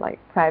for like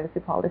privacy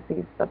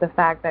policies. But the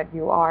fact that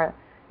you are,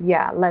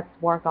 let's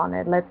work on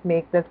it. Let's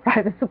make this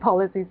privacy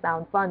policy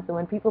sound fun. So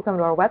when people come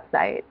to our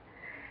website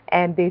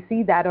and they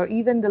see that, or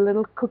even the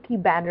little cookie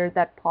banner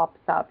that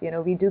pops up,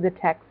 we do the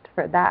text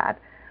for that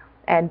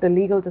and the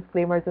legal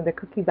disclaimers and the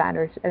cookie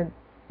banners. And,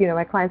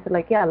 my clients are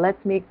like,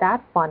 let's make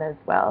that fun as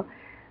well.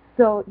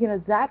 So,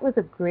 that was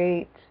a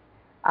great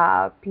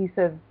piece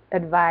of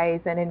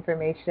advice and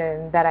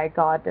information that I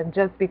got. And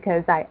just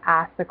because I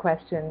asked the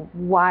question,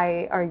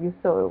 why are you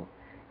so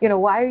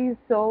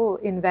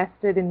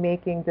invested in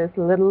making this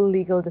little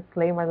legal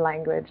disclaimer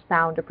language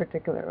sound a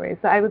particular way?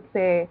 So I would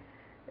say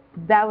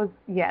that was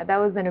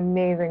an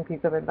amazing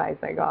piece of advice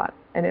I got,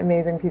 an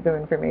amazing piece of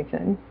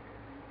information.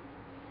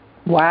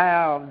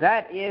 Wow,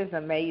 that is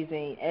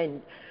amazing.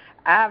 And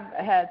I've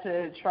had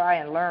to try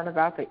and learn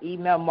about the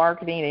email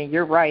marketing, and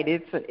you're right,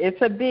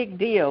 it's a big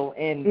deal.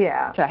 And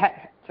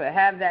to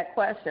have that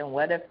question,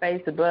 what if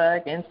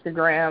Facebook,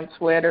 Instagram,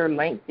 Twitter,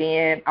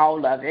 LinkedIn,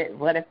 all of it,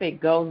 what if it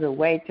goes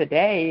away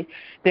today,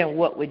 then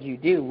what would you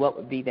do? What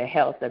would be the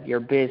health of your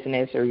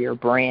business or your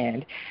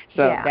brand?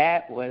 So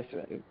that was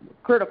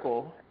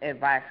critical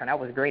advice, and that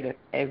was great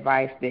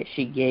advice that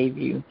she gave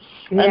you.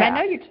 Yeah. And I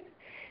know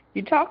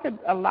you talked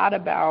a lot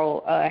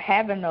about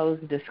having those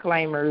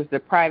disclaimers, the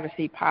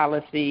privacy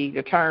policy,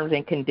 the terms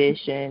and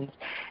conditions,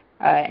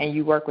 and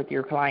you work with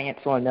your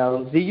clients on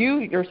those. Do you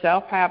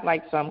yourself have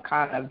like some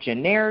kind of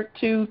generic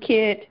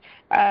toolkit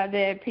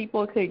that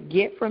people could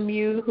get from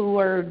you who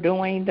are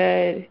doing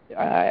the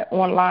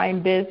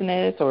online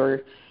business,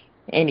 or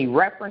any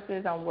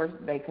references on where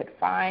they could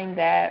find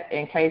that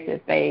in case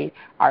if they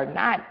are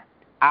not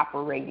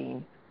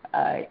operating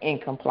in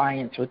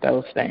compliance with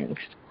those things?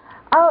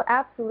 Oh,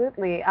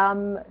 absolutely.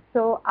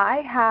 So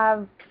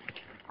I've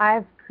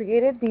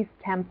created these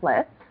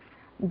templates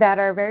that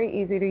are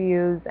very easy to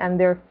use, and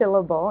they're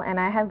fillable, and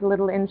I have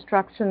little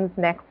instructions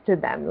next to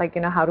them, like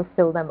how to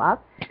fill them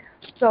up.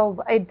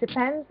 So it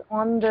depends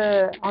on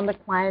the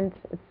client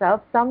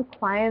itself. Some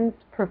clients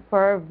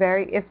prefer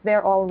if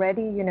they're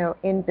already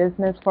in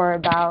business for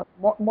about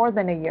more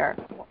than a year.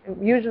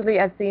 Usually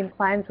I've seen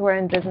clients who are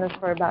in business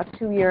for about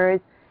 2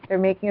 years. They're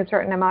making a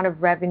certain amount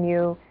of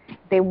revenue.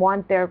 They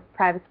want their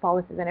privacy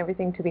policies and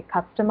everything to be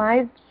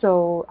customized.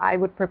 So I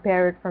would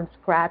prepare it from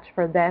scratch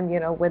for them,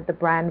 with the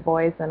brand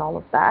voice and all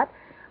of that.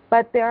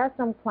 But there are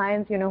some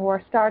clients, who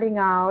are starting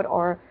out,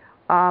 or,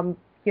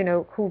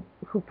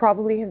 who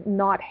probably have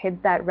not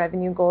hit that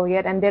revenue goal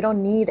yet, and they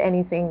don't need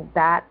anything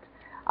that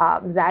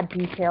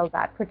detailed,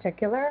 that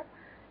particular.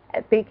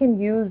 They can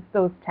use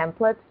those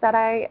templates that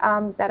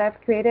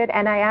I've created,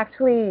 and I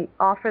actually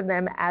offer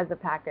them as a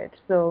package.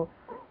 So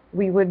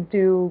we would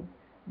do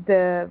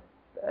the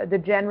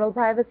general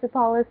privacy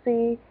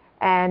policy,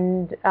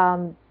 and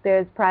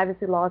there's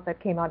privacy laws that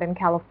came out in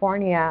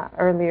California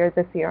earlier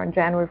this year on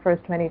January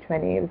 1st,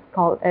 2020.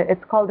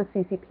 It's called the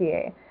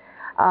CCPA,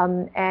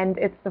 and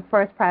it's the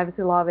first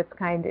privacy law of its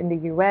kind in the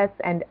U.S.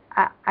 And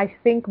I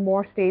think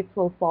more states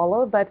will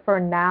follow. But for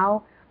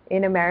now,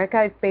 in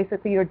America, it's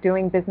basically you're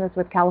doing business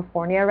with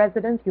California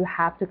residents, you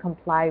have to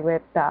comply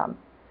with the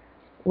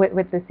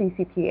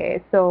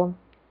CCPA. So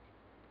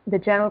the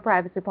general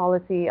privacy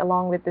policy,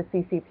 along with the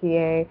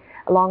CCPA,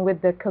 along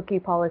with the cookie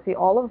policy,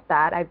 all of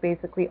that I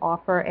basically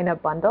offer in a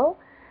bundle.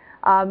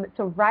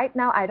 So right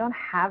now I don't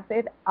have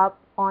it up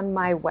on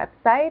my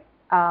website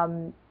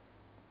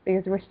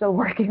because we're still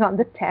working on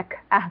the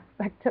tech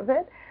aspect of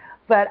it.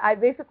 But I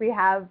basically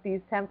have these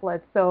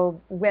templates.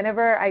 So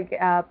whenever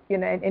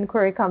an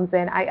inquiry comes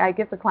in, I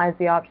give the clients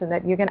the option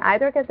that you can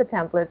either get the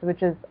templates,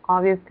 which is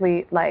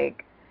obviously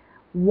like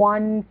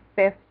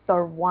 1/5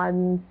 or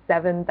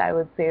 1/7, I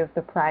would say, of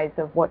the price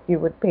of what you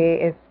would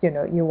pay if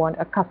you want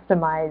a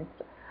customized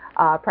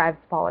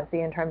privacy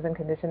policy and terms and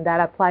conditions. That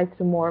applies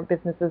to more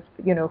businesses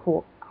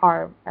who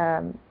are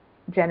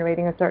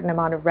generating a certain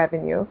amount of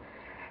revenue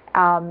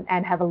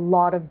and have a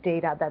lot of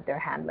data that they're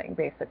handling.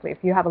 Basically,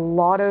 if you have a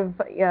lot of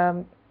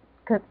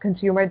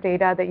consumer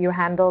data that you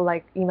handle,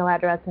 like email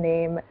address,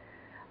 name,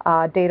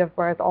 date of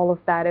birth, all of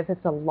that, if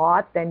it's a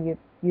lot, then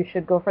you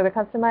should go for the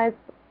customized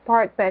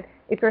part. But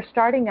if you're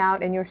starting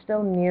out and you're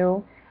still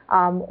new,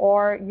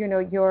 or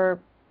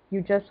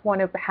you just want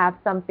to have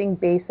something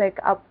basic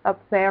up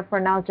there for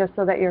now, just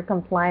so that you're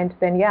compliant,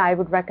 then I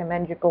would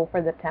recommend you go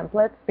for the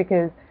templates,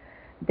 because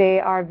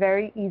they are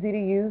very easy to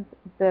use.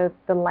 The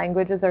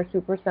languages are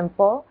super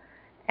simple,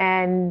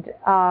 and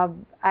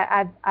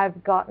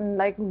I've gotten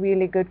like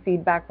really good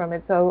feedback from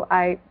it. So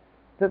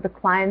the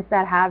clients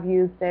that have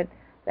used it,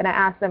 then I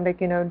asked them, like,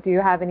 do you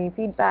have any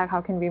feedback?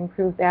 How can we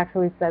improve? They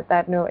actually said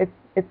that, no, it's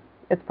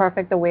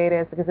perfect the way it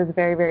is because it's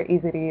very, very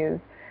easy to use.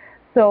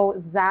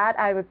 So that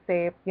I would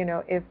say,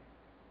 if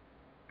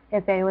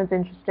anyone's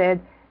interested,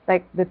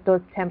 like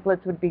those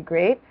templates would be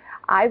great.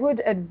 I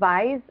would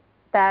advise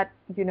that,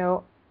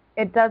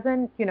 it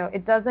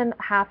doesn't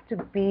have to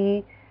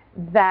be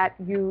that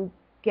you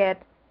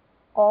get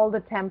all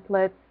the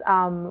templates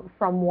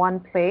from one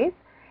place.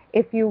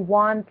 If you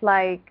want,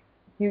 like,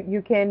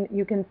 you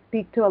can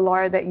speak to a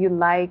lawyer that you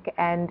like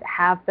and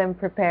have them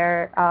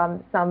prepare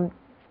some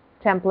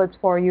templates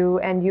for you,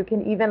 and you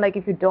can even, like,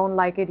 if you don't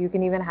like it, you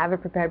can even have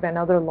it prepared by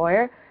another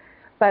lawyer.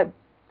 But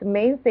the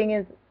main thing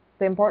is,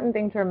 the important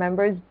thing to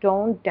remember is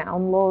don't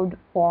download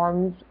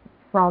forms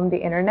from the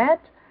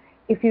internet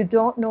if you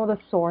don't know the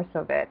source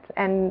of it.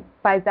 And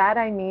by that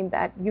I mean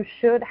that you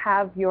should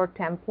have your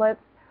templates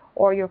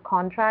or your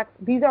contracts.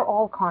 These are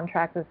all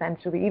contracts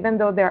essentially. Even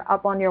though they're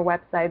up on your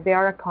website, they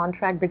are a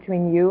contract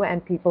between you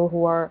and people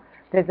who are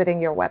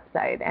visiting your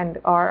website, and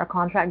are a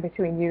contract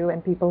between you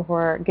and people who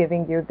are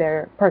giving you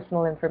their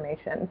personal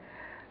information.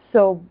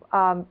 So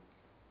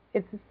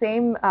it's the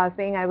same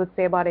thing I would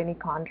say about any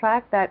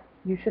contract, that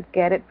you should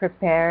get it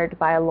prepared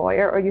by a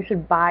lawyer, or you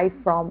should buy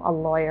from a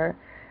lawyer.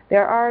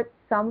 There are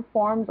some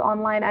forms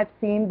online I've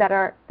seen that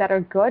are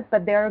good,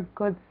 but they're a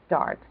good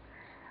start.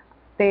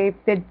 They're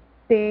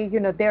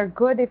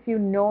good if you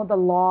know the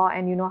law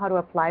and you know how to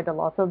apply the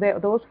law. So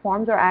those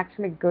forms are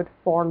actually good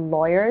for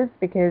lawyers,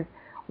 because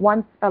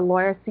once a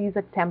lawyer sees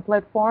a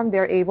template form,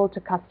 they're able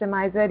to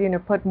customize it,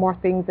 put more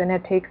things in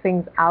it, take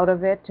things out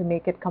of it to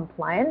make it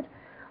compliant.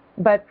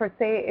 But for,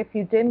 say, if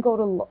you didn't go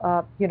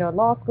to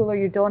law school, or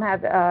you don't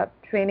have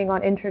training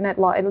on internet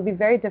law, it'll be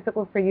very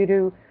difficult for you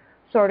to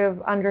sort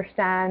of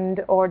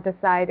understand or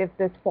decide if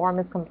this form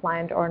is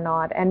compliant or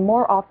not. And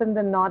more often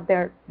than not,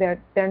 they're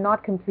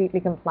not completely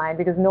compliant,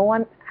 because no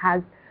one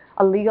has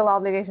a legal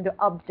obligation to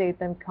update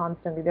them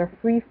constantly. They're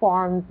free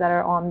forms that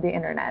are on the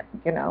internet,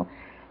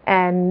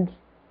 and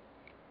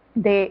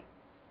they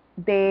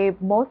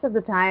most of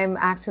the time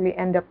actually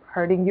end up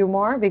hurting you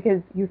more,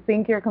 because you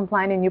think you're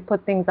compliant and you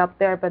put things up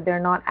there, but they're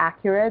not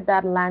accurate.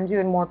 That lands you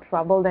in more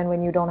trouble than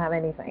when you don't have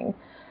anything.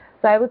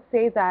 So I would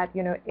say that,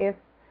 if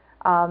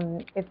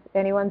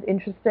anyone's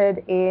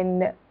interested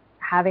in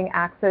having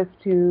access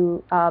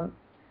to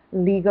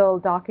legal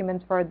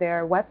documents for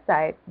their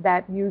website,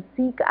 that you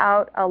seek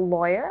out a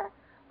lawyer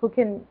who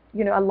can,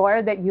 a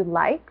lawyer that you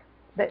like,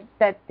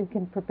 that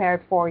can prepare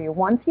it for you.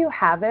 Once you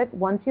have it,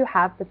 once you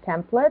have the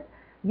template,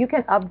 you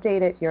can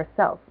update it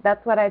yourself.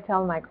 That's what I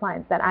tell my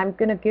clients, that I'm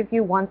going to give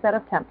you one set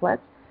of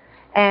templates,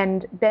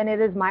 and then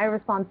it is my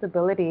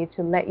responsibility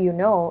to let you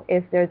know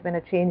if there's been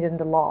a change in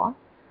the law.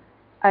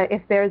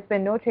 If there's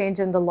been no change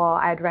in the law,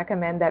 I'd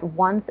recommend that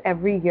once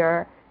every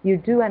year you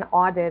do an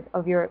audit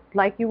of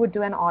like you would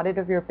do an audit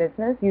of your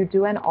business, you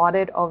do an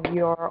audit of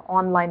your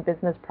online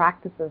business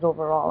practices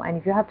overall. And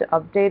if you have to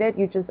update it,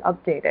 you just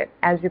update it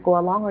as you go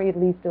along, or you at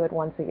least do it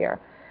once a year.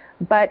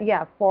 But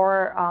yeah,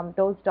 for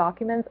those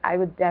documents, I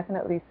would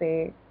definitely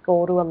say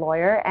go to a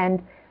lawyer.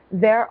 And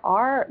there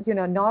are,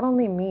 not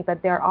only me,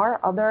 but there are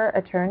other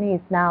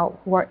attorneys now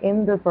who are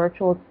in the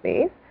virtual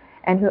space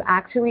and who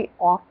actually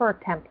offer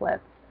templates.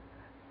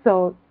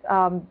 So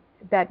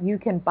that you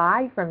can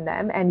buy from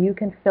them and you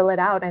can fill it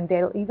out, and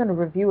they'll even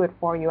review it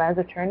for you. As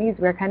attorneys,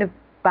 we're kind of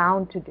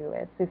bound to do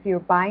it. So if you're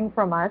buying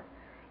from us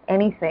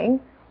anything,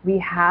 we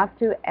have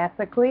to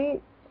ethically,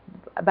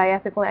 by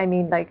ethical I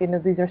mean, like,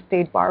 these are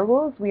state bar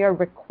rules. We are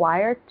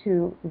required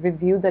to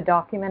review the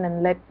document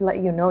and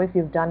let you know if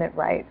you've done it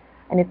right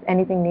and if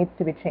anything needs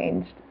to be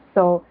changed.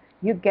 So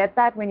you get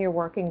that when you're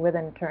working with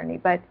an attorney.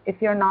 But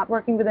if you're not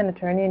working with an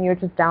attorney and you're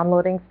just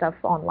downloading stuff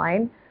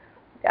online,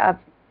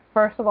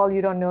 first of all,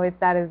 you don't know if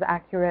that is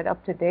accurate,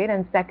 up to date.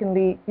 And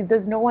secondly,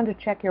 there's no one to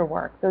check your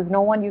work. There's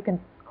no one you can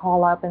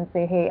call up and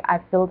say, hey,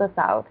 I filled this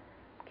out.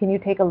 Can you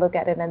take a look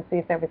at it and see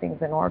if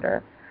everything's in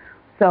order?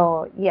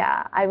 So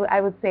yeah,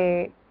 I would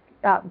say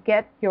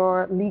get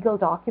your legal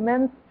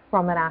documents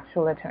from an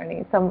actual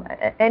attorney,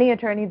 any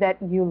attorney that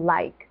you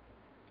like.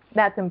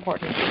 That's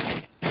important.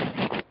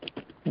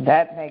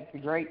 That makes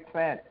great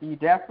sense. You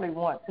definitely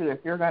want to, if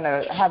you're going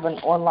to have an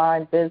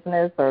online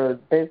business or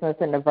business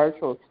in the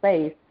virtual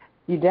space,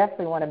 you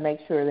definitely want to make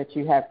sure that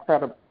you have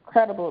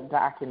credible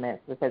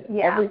documents, because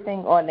everything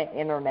on the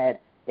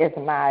internet is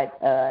not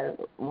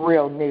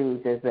real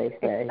news, as they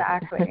say.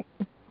 Exactly.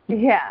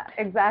 Yeah,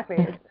 exactly.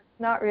 It's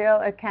not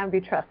real. It can't be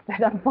trusted,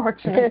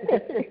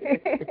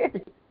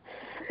 unfortunately.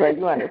 So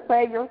you want to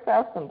save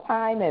yourself some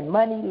time and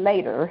money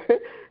later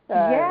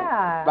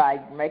by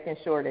making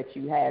sure that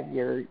you have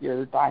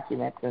your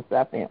documents and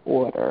stuff in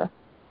order.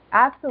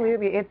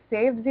 Absolutely. It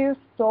saves you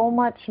so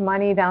much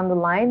money down the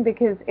line,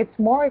 because it's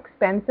more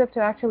expensive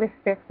to actually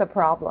fix a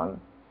problem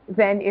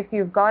than if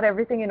you've got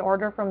everything in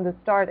order from the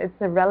start. It's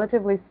a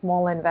relatively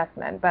small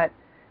investment. But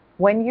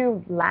when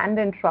you land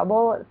in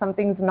trouble,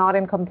 something's not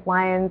in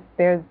compliance,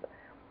 there's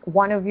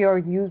one of your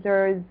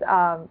users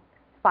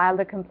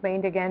filed a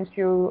complaint against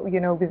you,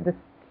 with this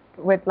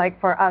with like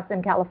for us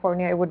in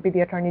California, it would be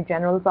the Attorney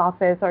General's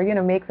office, or,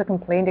 makes a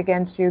complaint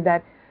against you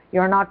that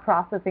you're not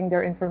processing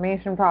their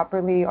information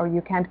properly, or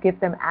you can't give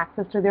them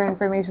access to their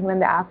information when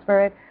they ask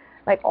for it.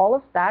 Like all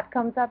of that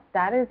comes up.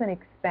 That is an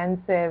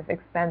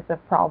expensive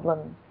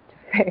problem to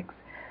fix.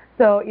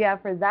 So yeah,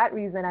 for that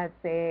reason, I'd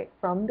say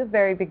from the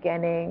very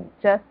beginning,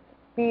 just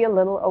be a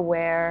little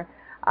aware,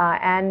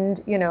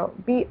 and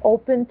be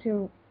open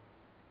to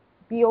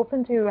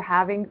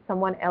having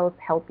someone else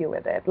help you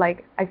with it.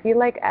 Like I feel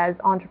like as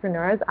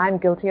entrepreneurs, I'm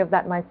guilty of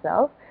that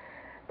myself,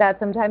 that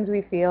sometimes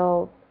we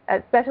feel,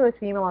 especially as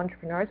female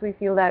entrepreneurs, we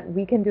feel that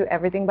we can do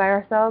everything by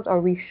ourselves, or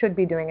we should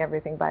be doing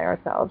everything by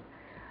ourselves.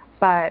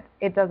 But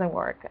it doesn't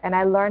work. And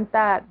I learned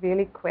that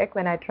really quick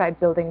when I tried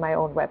building my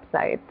own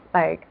website.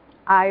 Like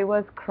I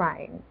was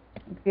crying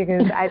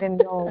because I didn't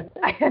know,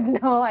 I had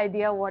no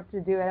idea what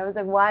to do. And I was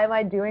like, why am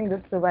I doing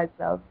this to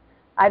myself?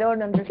 I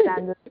don't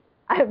understand this.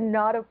 I'm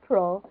not a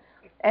pro.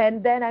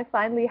 And then I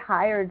finally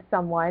hired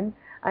someone.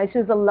 She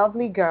was a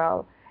lovely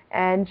girl,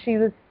 and she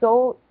was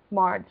so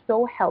smart,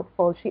 so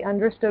helpful. She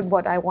understood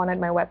what I wanted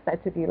my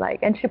website to be like,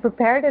 and she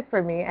prepared it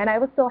for me, and I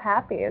was so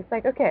happy. It's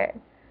like, okay,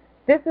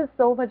 this is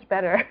so much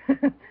better.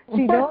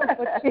 She knows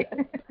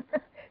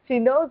she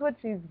knows what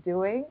she's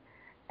doing,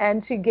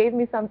 and she gave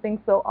me something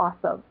so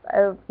awesome.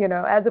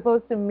 As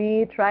opposed to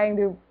me trying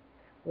to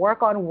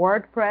work on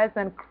WordPress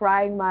and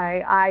crying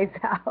my eyes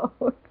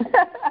out.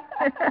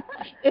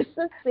 It's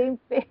the same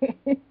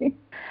thing.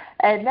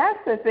 And that's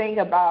the thing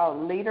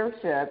about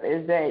leadership,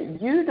 is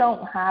that you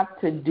don't have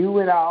to do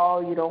it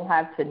all. You don't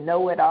have to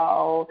know it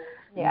all.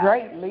 Yeah.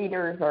 Great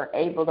leaders are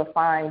able to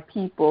find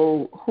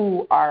people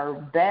who are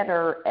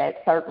better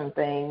at certain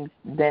things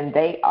than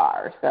they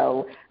are.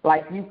 So,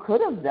 like, you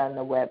could have done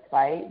the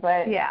website,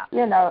 but,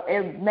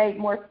 it made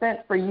more sense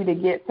for you to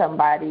get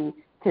somebody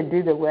to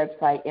do the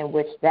website in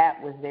which that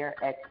was their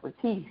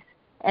expertise.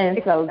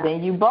 And so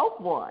then you both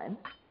won.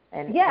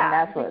 And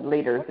that's what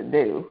leaders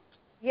do.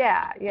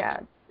 Yeah.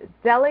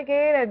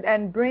 Delegate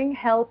and bring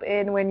help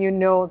in when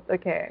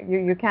okay,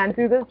 you can't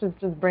do this,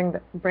 just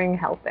bring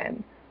help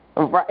in.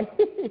 Right.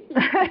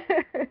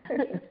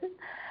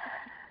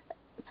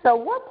 So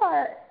what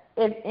part,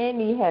 if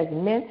any, has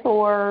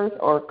mentors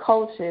or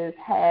coaches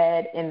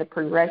had in the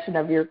progression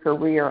of your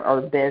career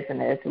or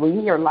business? We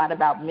hear a lot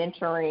about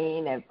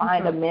mentoring and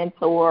find a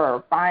mentor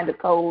or find a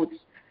coach.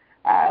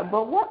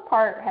 But what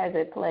part has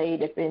it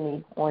played, if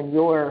any, on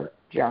your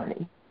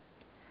journey?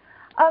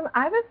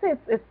 I would say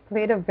it's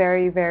played a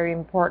very, very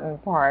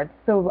important part.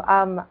 So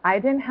I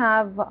didn't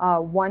have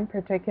one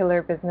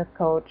particular business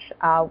coach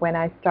when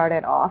I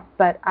started off,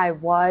 but I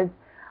was,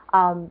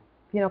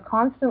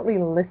 constantly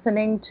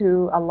listening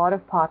to a lot of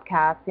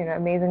podcasts,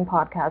 amazing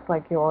podcasts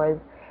like yours,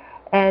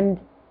 and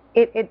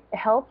it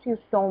helps you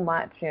so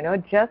much,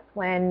 just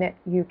when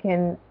you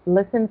can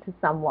listen to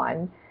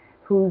someone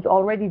who's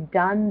already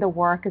done the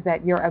work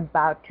that you're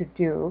about to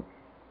do,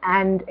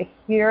 and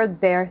hear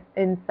their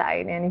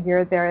insight and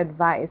hear their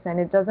advice. And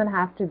it doesn't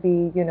have to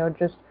be,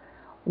 just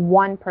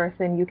one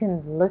person. You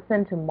can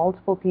listen to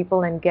multiple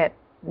people and get,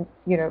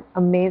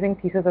 amazing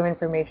pieces of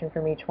information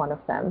from each one of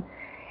them.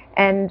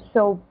 And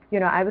so,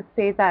 I would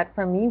say that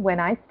for me, when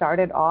I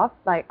started off,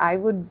 like I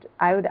would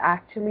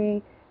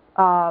actually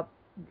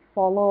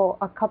follow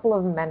a couple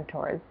of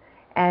mentors.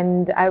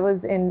 And I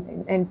was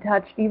in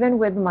touch even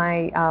with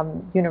my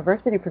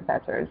university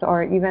professors,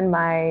 or even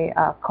my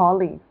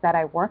colleagues that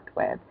I worked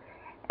with.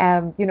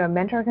 A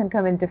mentor can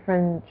come in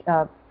different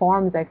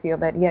forms. I feel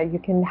that, you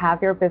can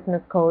have your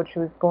business coach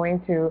who's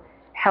going to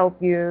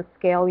help you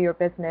scale your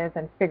business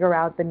and figure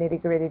out the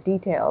nitty-gritty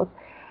details.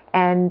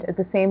 And at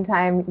the same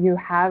time, you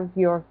have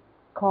your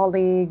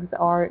colleagues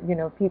or,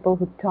 people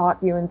who taught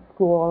you in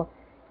school.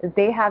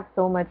 They have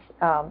so much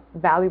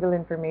valuable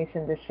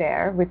information to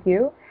share with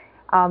you.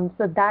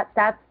 So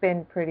that's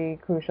been pretty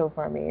crucial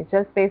for me.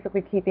 Just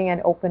basically keeping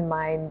an open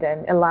mind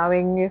and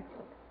allowing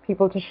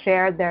people to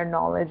share their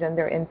knowledge and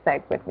their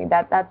insight with me.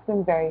 That's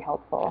been very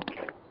helpful.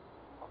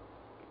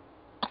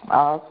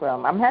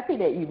 Awesome. I'm happy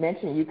that you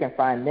mentioned you can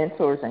find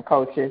mentors and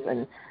coaches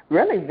in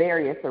really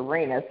various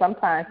arenas.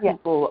 Sometimes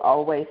people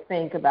always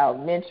think about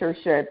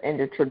mentorship in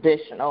the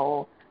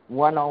traditional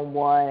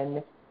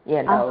one-on-one,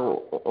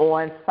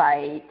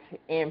 on-site,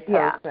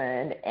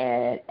 in-person,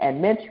 and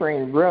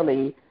mentoring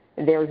really,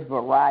 there's a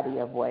variety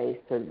of ways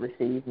to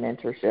receive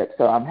mentorship.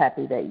 So I'm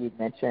happy that you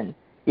mentioned,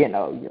 you're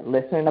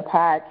listening to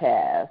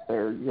podcasts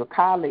or your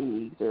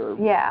colleagues or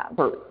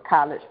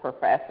college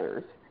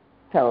professors.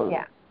 So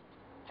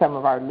some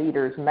of our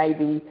leaders may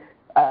be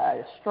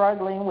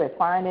struggling with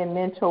finding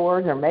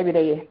mentors, or maybe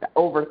they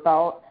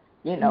overthought,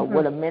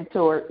 what a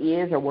mentor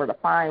is or where to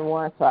find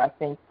one. So I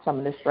think some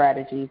of the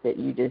strategies that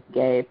you just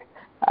gave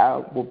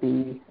will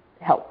be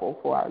helpful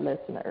for our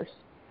listeners.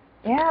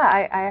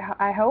 Yeah,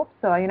 I hope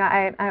so.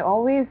 I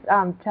always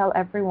tell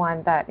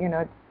everyone that,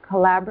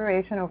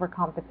 collaboration over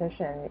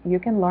competition. You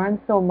can learn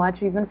so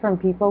much even from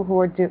people who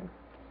are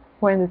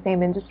in the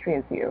same industry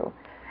as you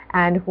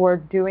and who are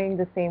doing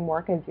the same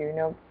work as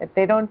you.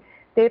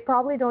 They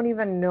probably don't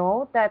even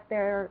know that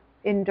they're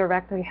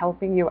indirectly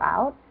helping you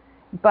out.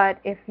 But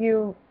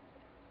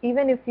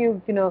even if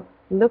you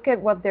look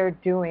at what they're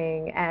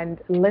doing and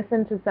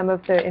listen to some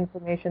of the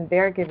information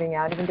they're giving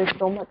out, even there's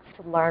so much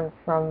to learn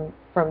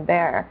from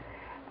there.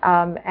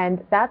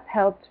 And that's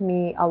helped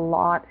me a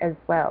lot as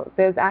well.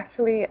 There's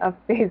actually a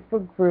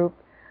Facebook group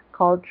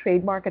called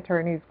Trademark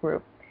Attorneys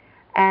Group.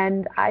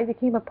 And I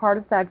became a part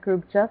of that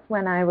group just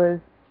when I was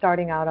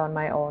starting out on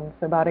my own,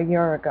 so about a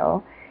year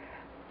ago.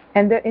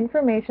 And the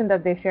information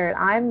that they shared,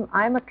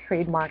 I'm a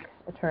trademark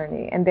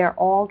attorney, and they're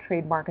all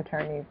trademark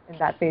attorneys in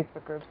that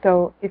Facebook group.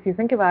 So if you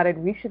think about it,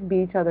 we should be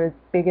each other's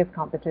biggest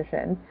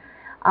competition.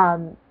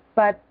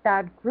 But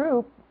that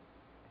group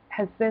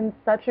has been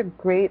such a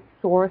great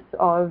source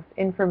of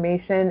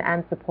information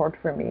and support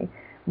for me.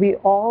 We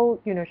all,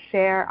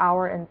 share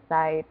our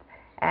insight,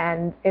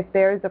 and if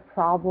there's a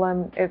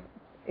problem,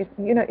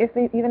 even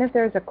if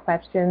there's a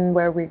question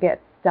where we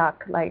get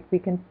stuck, like we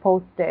can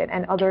post it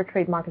and other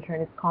trademark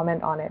attorneys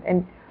comment on it,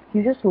 and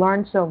you just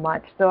learn so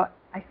much. So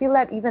I feel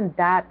that even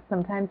that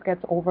sometimes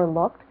gets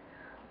overlooked,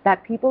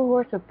 that people who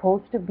are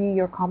supposed to be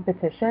your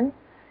competition,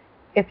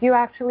 if you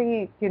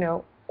actually,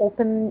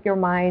 open your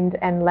mind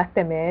and let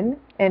them in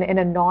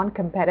a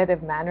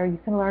non-competitive manner, you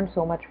can learn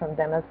so much from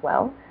them as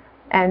well.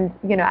 And,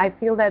 I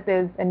feel that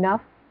there's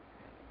enough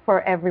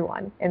for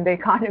everyone in the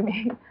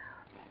economy.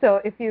 So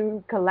if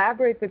you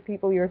collaborate with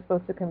people you're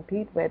supposed to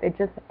compete with, it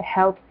just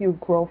helps you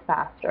grow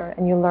faster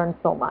and you learn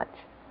so much.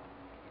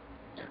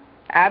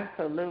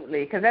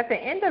 Absolutely, because at the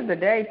end of the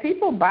day,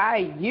 people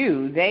buy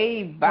you.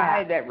 They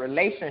buy that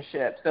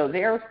relationship. So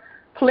there's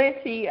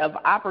plenty of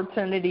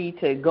opportunity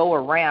to go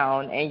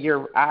around, and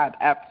I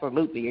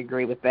absolutely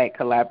agree with that,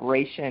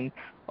 collaboration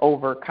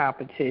over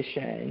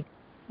competition.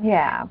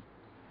 Yeah.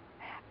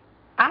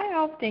 I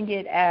often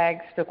get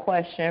asked a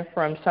question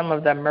from some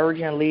of the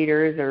emerging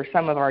leaders or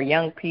some of our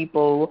young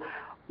people,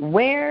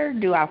 where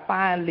do I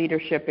find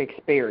leadership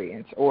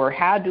experience, or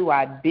how do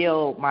I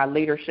build my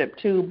leadership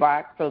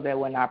toolbox so that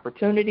when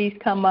opportunities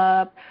come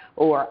up,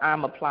 or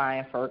I'm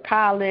applying for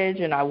college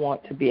and I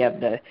want to be able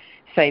to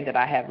say that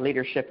I have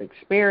leadership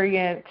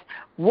experience,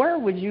 where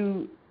would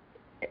you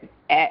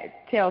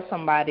tell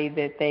somebody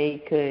that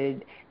they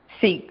could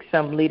seek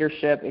some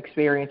leadership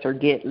experience or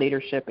get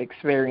leadership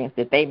experience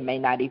that they may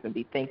not even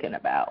be thinking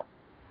about?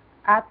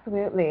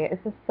 Absolutely. This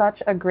is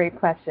such a great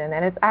question,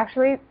 and it's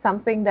actually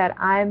something that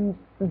I'm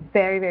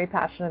very, very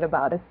passionate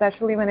about,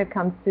 especially when it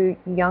comes to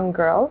young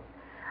girls.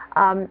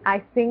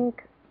 I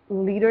think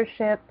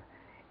leadership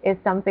is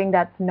something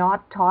that's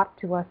not taught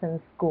to us in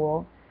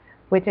school,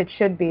 which it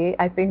should be.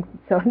 I think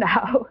so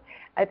now.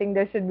 I think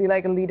there should be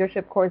like a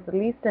leadership course, at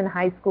least in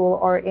high school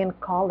or in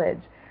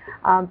college.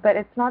 But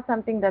it's not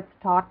something that's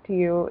taught to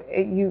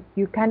you.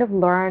 You kind of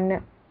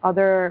learn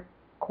other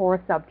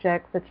core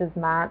subjects such as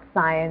math,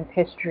 science,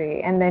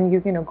 history, and then you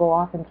go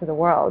off into the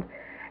world.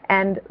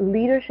 And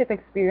leadership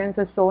experience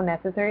is so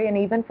necessary, and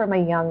even from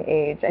a young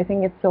age, I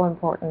think it's so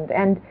important.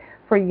 And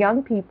for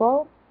young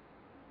people,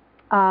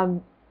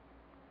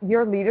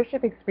 your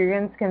leadership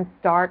experience can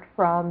start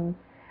from,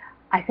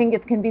 I think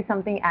it can be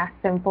something as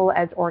simple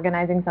as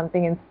organizing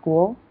something in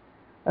school.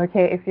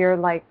 Okay, if you're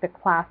like the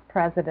class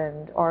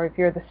president, or if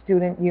you're the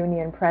student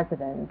union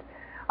president,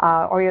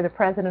 or you're the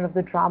president of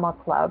the drama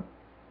club,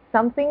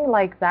 something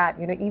like that,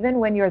 even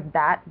when you're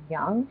that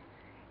young,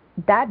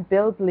 that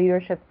builds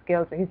leadership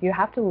skills, because you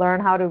have to learn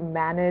how to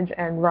manage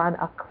and run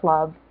a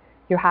club.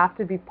 You have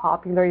to be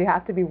popular. You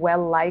have to be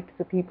well liked,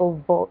 so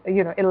people vote,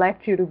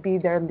 elect you to be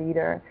their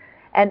leader.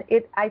 And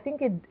I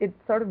think it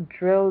sort of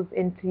drills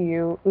into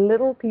you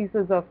little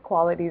pieces of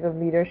qualities of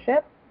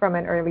leadership from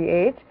an early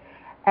age.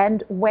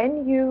 And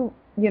when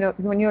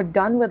when you're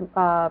done with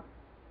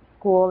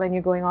school and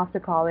you're going off to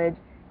college,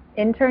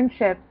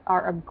 internships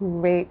are a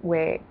great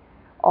way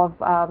of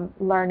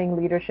learning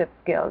leadership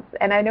skills.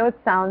 And I know it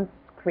sounds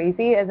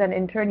crazy. As an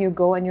intern, you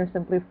go and you're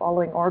simply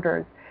following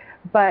orders.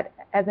 But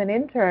as an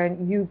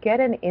intern, you get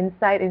an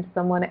insight into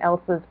someone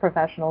else's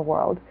professional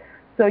world.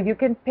 So you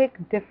can pick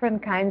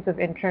different kinds of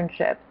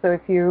internships. So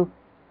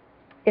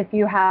if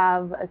you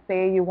have,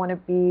 say you want to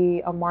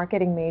be a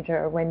marketing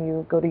major when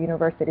you go to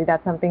university,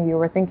 that's something you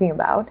were thinking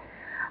about.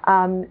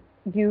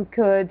 You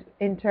could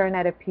intern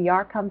at a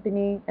PR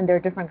company, and there are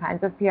different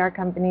kinds of PR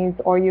companies,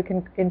 or you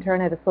can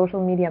intern at a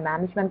social media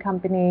management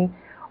company,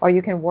 or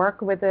you can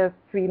work with a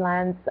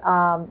freelance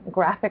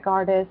graphic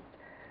artist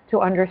to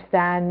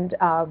understand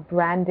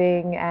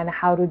branding and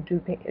how to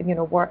do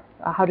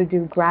how to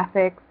do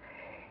graphics.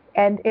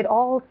 And it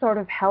all sort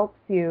of helps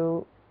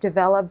you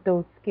develop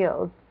those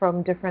skills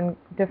from different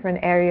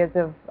areas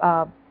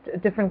of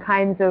different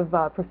kinds of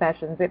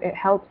professions. It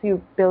helps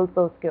you build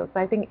those skills. So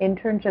I think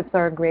internships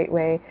are a great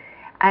way.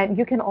 And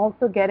you can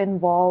also get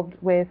involved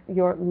with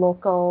your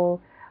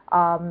local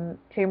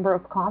Chamber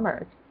of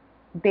Commerce.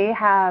 They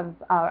have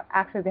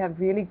they have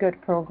really good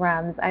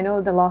programs. I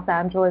know the Los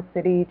Angeles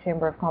City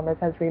Chamber of Commerce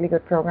has really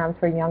good programs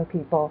for young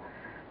people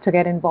to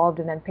get involved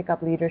in and pick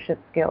up leadership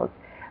skills.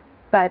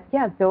 But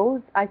yeah, those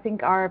I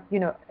think are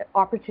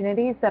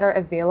opportunities that are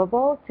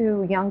available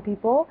to young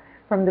people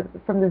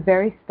from the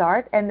very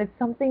start, and it's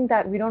something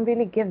that we don't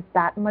really give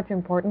that much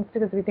importance to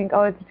because we think,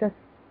 oh, it's just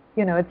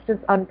it's just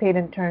unpaid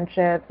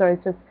internships or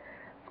it's just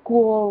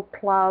school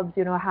clubs.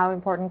 How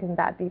important can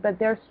that be? But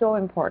they're so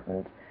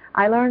important.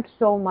 I learned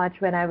so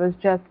much when I was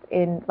just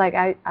in, like,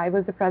 I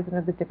was the president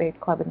of the debate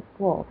club in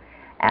school.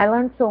 I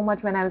learned so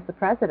much when I was the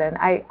president.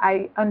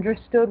 I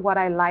understood what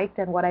I liked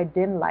and what I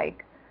didn't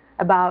like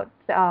about,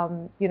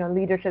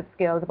 leadership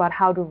skills, about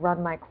how to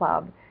run my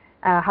club,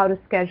 how to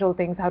schedule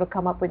things, how to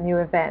come up with new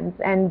events.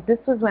 And this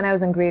was when I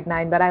was in grade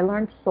 9, but I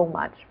learned so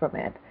much from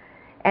it.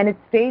 And it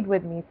stayed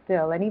with me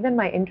still. And even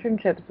my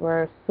internships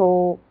were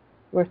so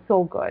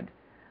good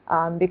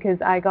because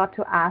I got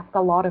to ask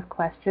a lot of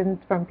questions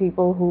from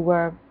people who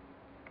were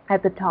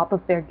at the top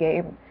of their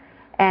game.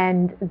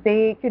 And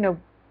they,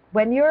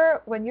 when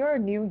you're a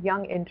new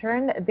young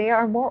intern, they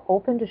are more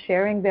open to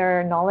sharing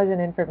their knowledge and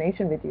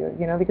information with you,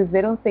 because they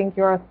don't think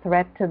you're a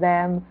threat to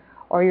them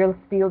or you'll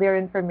steal their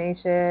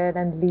information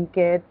and leak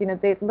it.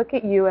 They look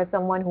at you as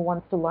someone who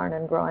wants to learn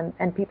and grow,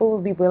 and people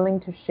will be willing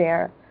to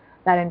share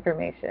that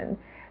information.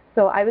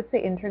 So I would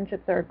say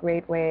internships are a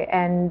great way.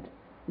 And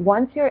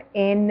once you're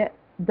in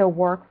the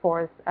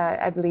workforce,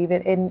 I believe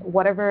in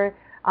whatever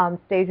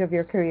stage of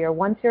your career,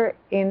 once you're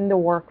in the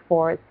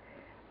workforce,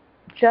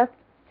 just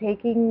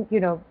taking,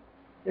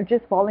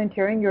 just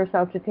volunteering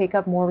yourself to take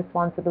up more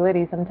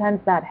responsibility, sometimes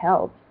that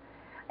helps.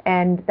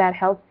 And that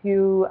helps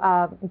you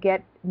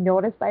get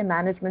noticed by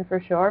management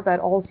for sure, but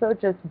also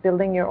just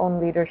building your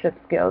own leadership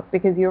skills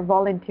because you're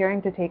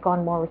volunteering to take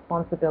on more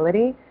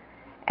responsibility.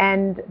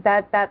 And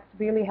that's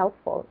really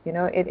helpful.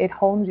 It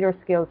hones your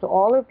skills. So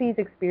all of these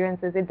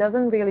experiences, it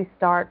doesn't really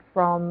start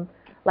from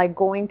like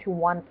going to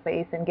one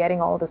place and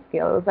getting all the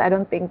skills. I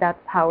don't think that's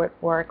how it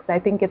works. I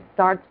think it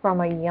starts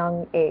from a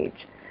young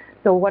age.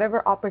 So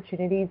whatever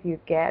opportunities you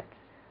get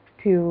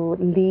to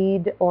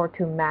lead or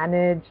to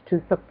manage,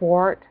 to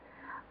support,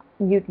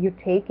 you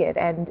take it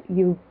and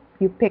you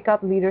pick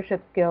up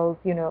leadership skills,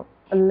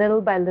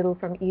 little by little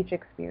from each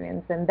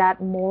experience, and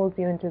that molds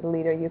you into the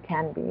leader you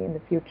can be in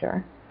the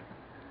future.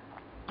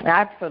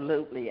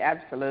 Absolutely.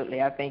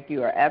 I think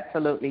you are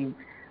absolutely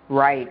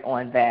right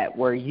on that,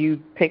 where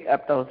you pick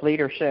up those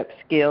leadership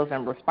skills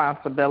and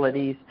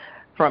responsibilities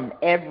from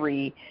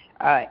every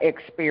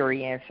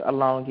experience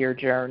along your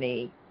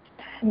journey.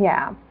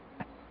 Yeah.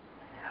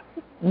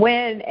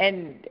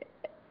 And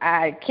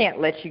I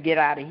can't let you get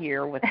out of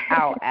here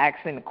without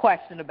asking a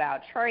question about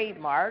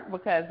trademark,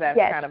 because that's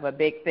kind of a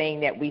big thing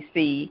that we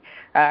see,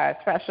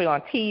 especially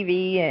on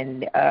TV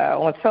and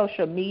on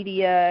social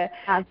media.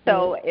 Absolutely.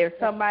 So if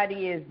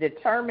somebody is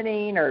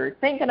determining or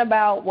thinking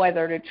about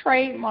whether to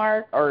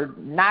trademark or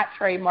not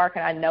trademark,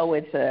 and I know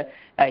it's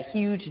a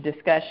huge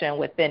discussion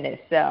within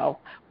itself,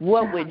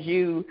 what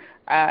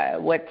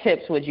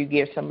tips would you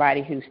give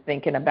somebody who's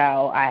thinking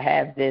about, I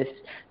have this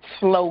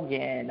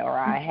slogan or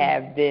I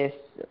have this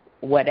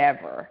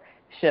whatever?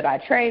 Should I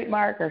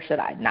trademark or should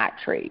I not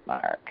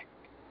trademark?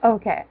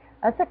 Okay,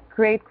 that's a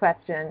great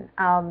question.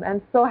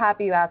 I'm so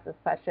happy you asked this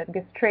question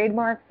because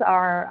trademarks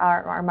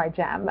are my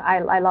jam.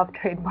 I love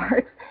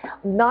trademarks,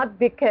 not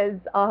because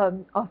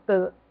of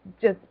the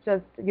just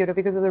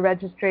because of the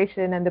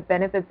registration and the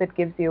benefits it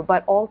gives you,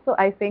 but also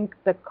I think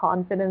the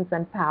confidence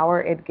and power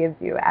it gives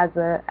you as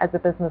a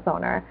business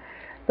owner.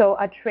 So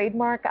a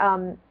trademark,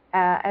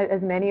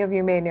 as many of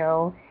you may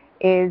know,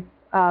 is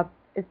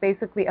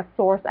basically a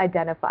source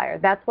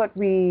identifier. That's what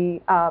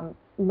we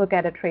look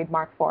at a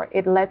trademark for.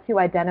 It lets you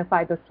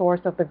identify the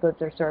source of the goods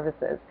or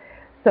services.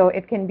 So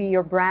it can be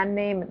your brand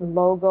name,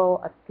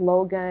 logo, a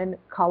slogan,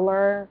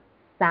 color,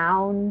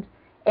 sound,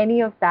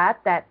 any of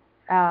that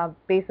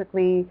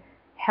basically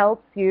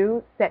helps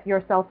you set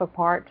yourself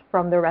apart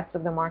from the rest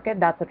of the market.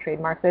 That's a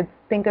trademark. So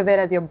think of it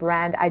as your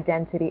brand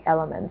identity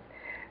elements.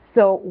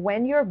 So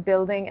when you're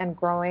building and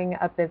growing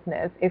a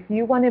business, if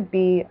you want to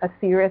be a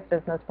serious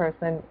business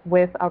person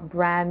with a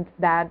brand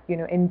that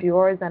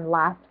endures and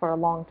lasts for a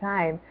long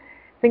time,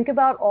 think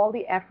about all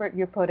the effort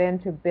you put in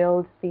to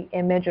build the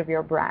image of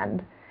your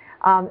brand.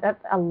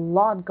 A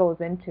lot goes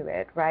into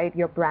it, right?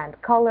 Your brand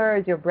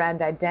colors, your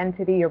brand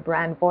identity, your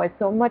brand voice,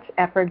 so much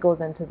effort goes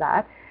into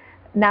that.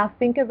 Now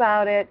think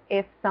about it,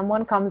 if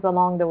someone comes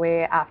along the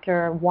way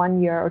after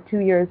 1 year or 2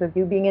 years of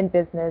you being in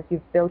business,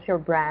 you've built your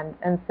brand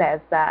and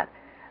says that,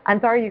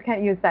 I'm sorry, you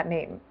can't use that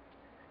name.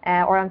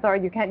 Or I'm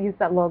sorry, you can't use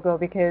that logo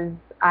because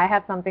I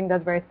have something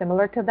that's very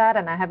similar to that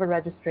and I have a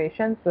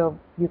registration, so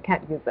you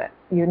can't use it.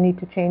 You need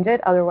to change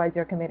it, otherwise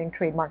you're committing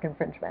trademark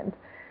infringement.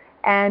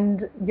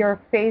 And you're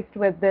faced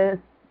with this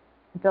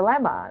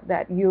dilemma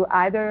that you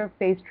either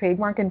face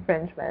trademark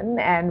infringement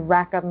and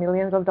rack up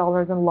millions of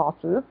dollars in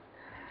lawsuits,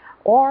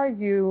 or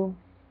you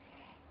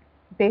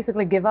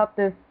basically give up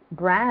this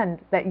brand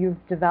that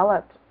you've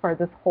developed for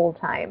this whole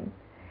time.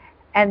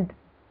 And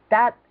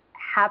that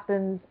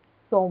happens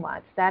so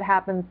much. That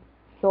happens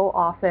so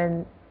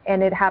often,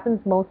 and it happens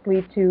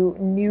mostly to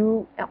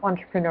new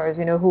entrepreneurs,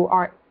 who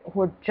are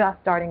just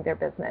starting their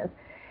business.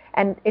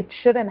 And it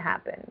shouldn't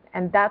happen.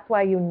 And that's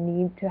why you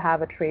need to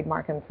have a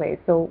trademark in place.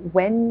 So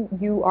when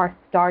you are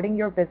starting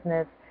your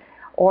business,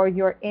 or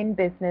you're in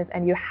business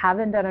and you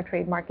haven't done a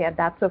trademark yet,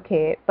 that's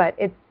okay. But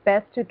it's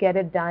best to get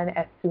it done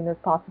as soon as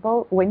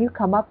possible when you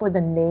come up with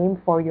a name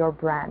for your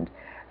brand.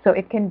 So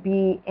it can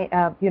be,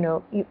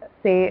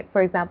 say,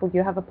 for example,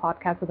 you have a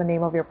podcast with the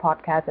name of your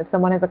podcast. If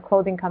someone has a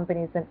clothing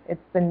company,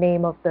 it's the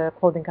name of the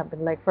clothing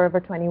company, like Forever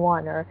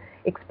 21 or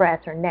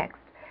Express or Next.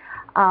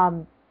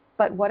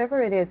 But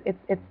whatever it is,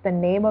 it's the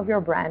name of your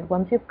brand.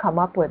 Once you've come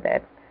up with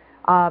it,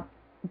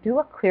 do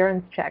a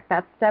clearance check.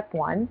 That's step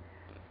one.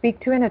 Speak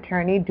to an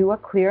attorney, do a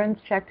clearance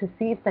check to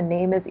see if the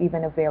name is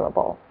even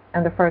available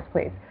in the first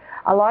place.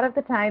 A lot of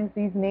the times,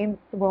 these names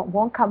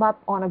won't come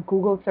up on a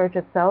Google search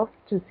itself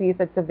to see if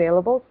it's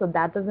available, so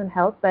that doesn't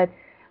help. But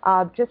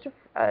just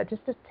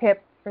a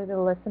tip for the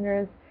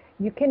listeners,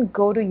 you can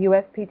go to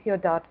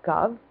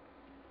uspto.gov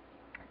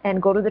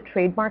and go to the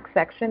trademark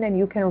section, and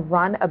you can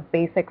run a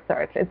basic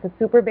search. It's a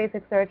super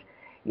basic search.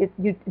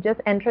 You just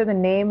enter the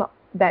name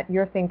that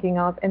you're thinking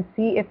of and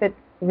see if it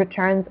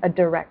returns a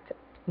direct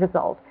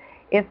result.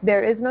 If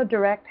there is no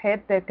direct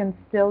hit, there can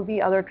still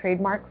be other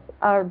trademarks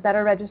that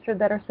are registered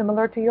that are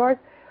similar to yours,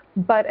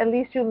 but at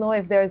least you'll know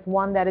if there's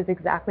one that is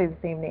exactly the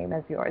same name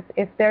as yours.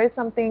 If there is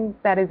something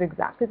that is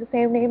exactly the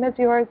same name as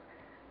yours,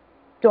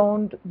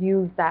 don't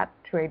use that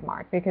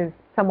trademark because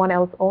someone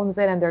else owns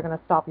it and they're going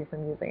to stop you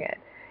from using it.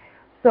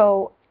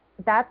 So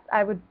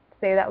I would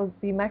say that would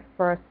be my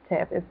first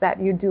tip, is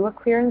that you do a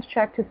clearance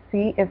check to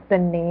see if the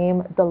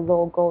name, the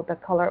logo, the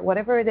color,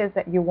 whatever it is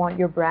that you want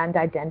your brand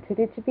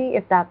identity to be,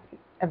 if that's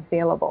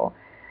available.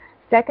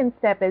 Second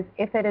step is,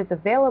 if it is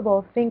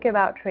available, think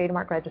about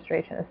trademark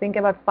registration. Think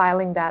about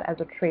filing that as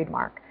a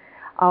trademark.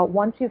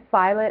 Once you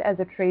file it as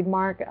a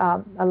trademark,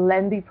 a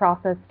lengthy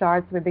process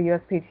starts with the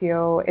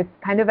USPTO. It's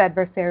kind of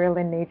adversarial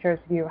in nature,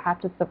 so you have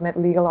to submit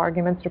legal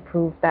arguments to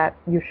prove that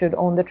you should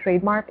own the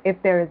trademark if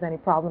there is any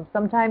problem.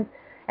 Sometimes,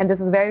 and this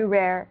is very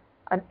rare,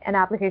 an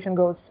application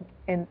goes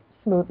in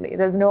smoothly.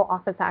 There's no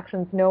office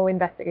actions, no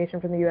investigation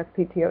from the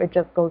USPTO. It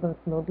just goes in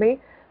smoothly.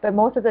 But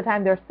most of the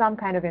time, there's some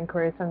kind of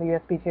inquiries from the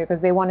USPTO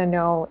because they want to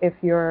know if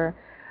you're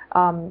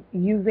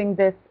using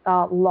this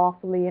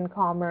lawfully in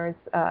commerce,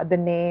 the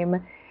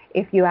name,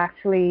 if you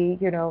actually,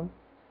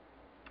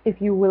 if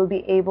you will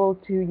be able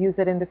to use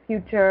it in the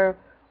future,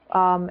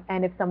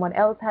 and if someone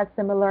else has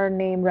similar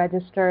name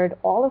registered,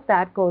 all of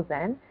that goes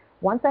in.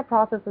 Once that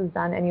process is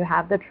done and you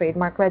have the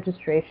trademark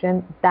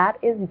registration, that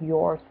is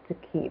yours to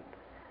keep.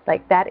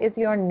 Like, that is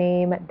your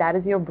name, that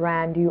is your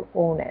brand, you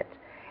own it.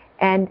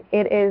 And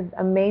it is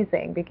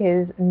amazing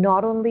because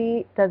not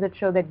only does it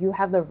show that you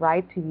have the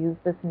right to use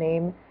this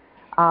name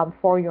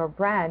for your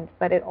brand,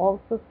 but it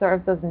also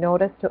serves as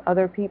notice to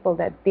other people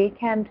that they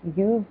can't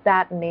use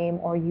that name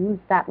or use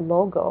that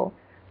logo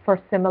for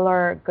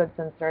similar goods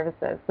and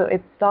services. So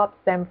it stops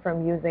them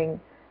from using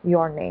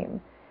your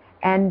name.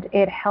 And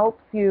it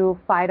helps you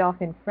fight off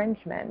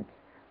infringement,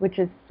 which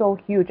is so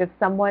huge. If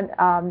someone,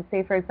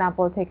 say for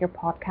example, take your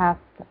podcast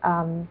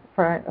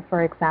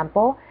for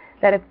example,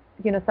 that if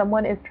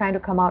someone is trying to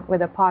come out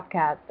with a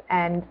podcast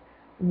and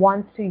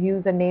wants to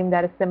use a name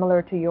that is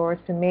similar to yours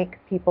to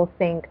make people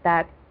think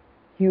that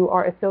you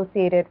are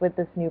associated with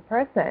this new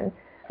person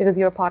because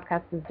your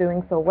podcast is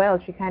doing so well,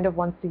 she kind of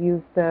wants to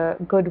use the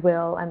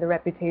goodwill and the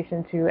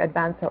reputation to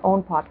advance her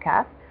own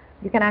podcast,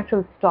 you can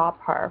actually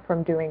stop her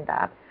from doing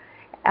that.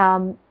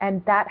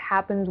 And that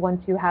happens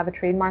once you have a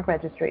trademark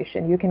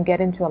registration. You can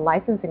get into a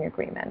licensing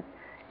agreement.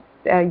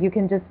 You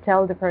can just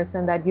tell the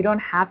person that you don't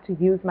have to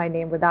use my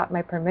name without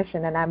my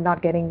permission, and I'm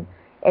not getting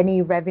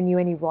any revenue,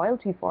 any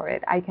royalty for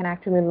it. I can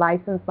actually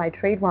license my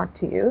trademark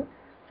to you,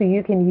 so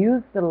you can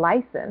use the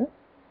license,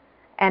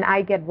 and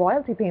I get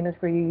royalty payments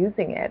for you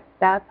using it.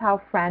 That's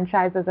how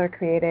franchises are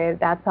created.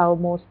 That's how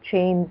most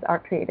chains are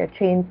created.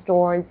 Chain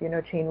stores,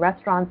 chain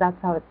restaurants,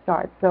 that's how it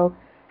starts. So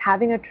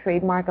having a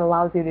trademark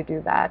allows you to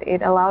do that.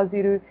 It allows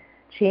you to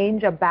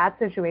change a bad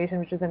situation,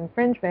 which is an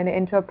infringement,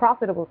 into a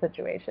profitable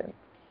situation.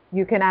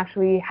 You can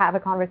actually have a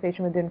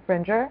conversation with the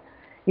infringer.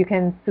 You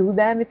can sue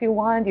them if you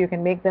want. You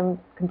can make them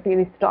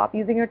completely stop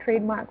using your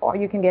trademark, or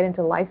you can get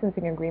into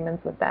licensing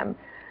agreements with them,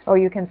 or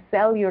you can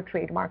sell your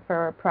trademark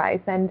for a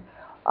price. And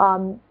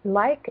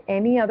like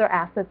any other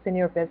assets in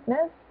your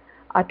business,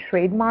 a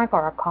trademark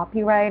or a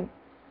copyright,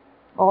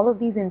 all of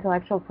these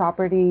intellectual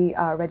property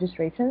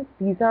registrations,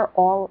 these are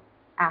all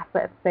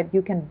assets that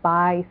you can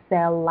buy,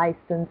 sell,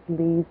 license,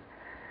 lease.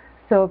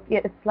 So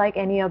it's like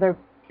any other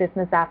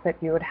business asset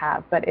you would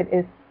have, but it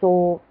is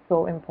so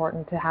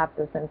important to have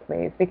this in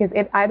place because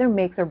it either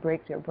makes or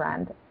breaks your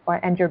brand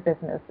and your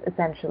business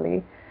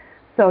essentially.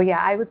 So yeah,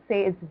 I would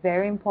say it's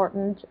very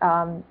important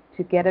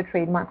to get a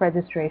trademark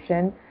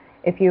registration.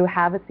 If you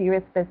have a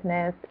serious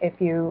business, if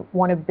you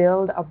want to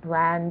build a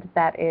brand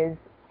that is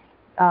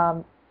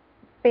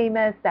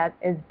famous, that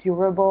is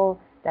durable,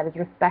 that is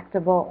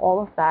respectable,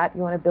 all of that,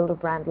 you want to build a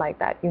brand like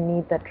that, you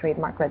need that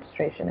trademark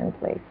registration in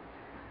place.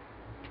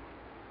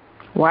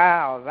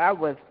 Wow, that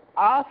was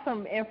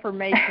awesome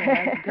information.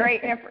 That's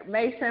great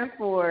information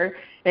for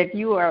if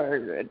you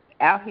are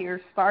out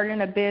here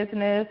starting a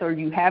business or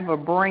you have a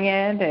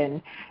brand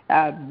and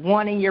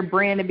wanting your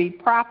brand to be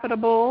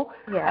profitable,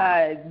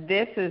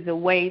 this is a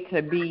way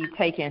to be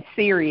taken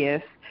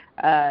serious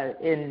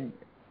in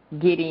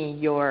getting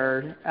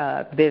your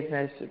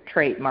business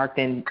trademarked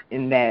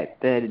in that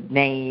the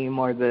name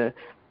or the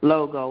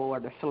logo or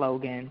the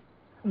slogan.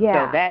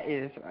 Yeah. So that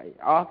is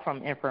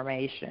awesome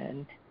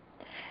information.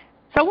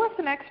 So what's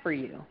next for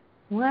you?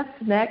 What's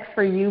next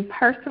for you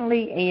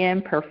personally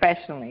and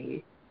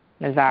professionally,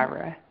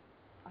 Nazira?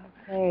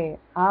 Okay.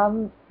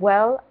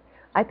 Well,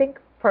 I think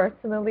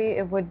personally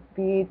it would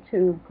be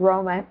to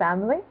grow my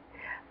family.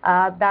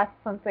 That's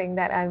something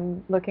that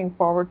I'm looking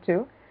forward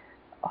to.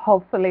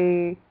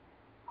 Hopefully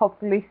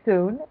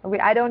soon.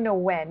 I don't know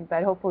when,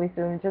 but hopefully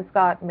soon. Just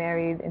got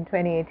married in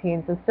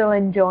 2018, so still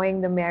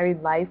enjoying the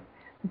married life.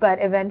 But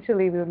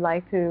eventually we would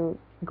like to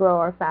grow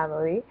our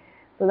family.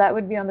 So that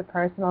would be on the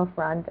personal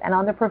front. And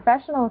on the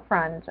professional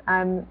front,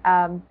 I'm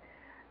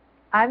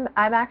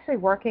actually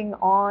working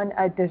on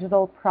a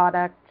digital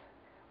product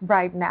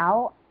right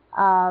now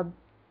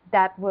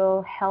that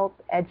will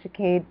help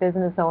educate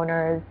business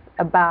owners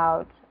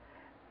about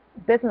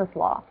business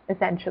law,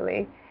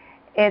 essentially.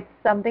 It's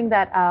something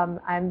that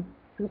I'm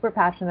super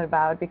passionate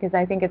about because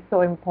I think it's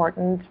so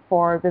important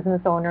for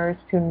business owners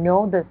to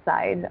know this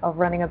side of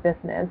running a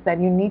business, that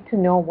you need to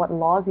know what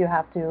laws you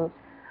have to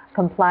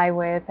comply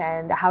with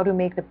and how to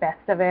make the best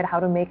of it, how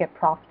to make it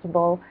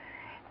profitable.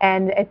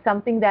 And it's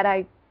something that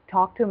I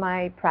talk to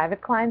my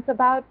private clients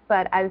about,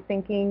 but I was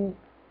thinking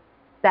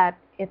that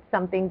it's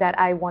something that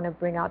I want to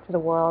bring out to the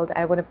world.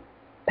 I want to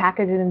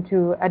package it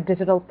into a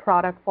digital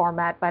product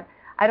format, but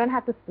I don't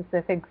have the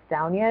specifics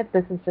down yet.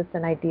 This is just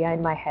an idea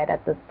in my head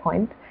at this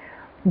point.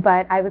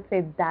 But I would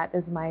say that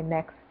is my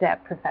next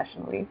step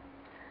professionally.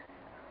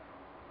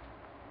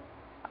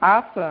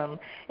 Awesome.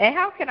 And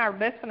how can our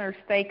listeners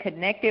stay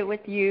connected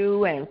with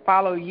you and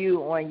follow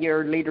you on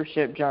your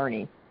leadership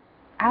journey?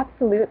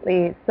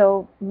 Absolutely.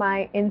 So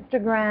my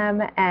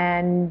Instagram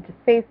and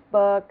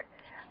Facebook,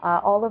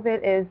 all of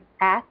it is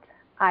at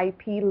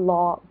IP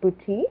Law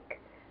Boutique.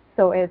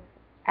 So it's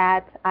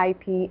at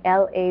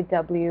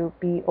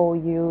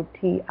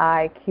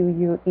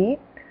IPLAWBOUTIQUE.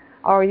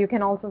 Or you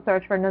can also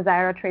search for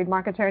Nazira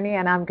Trademark Attorney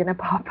and I'm going to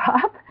pop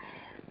up.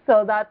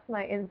 So that's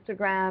my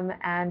Instagram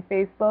and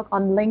Facebook.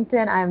 On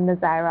LinkedIn, I'm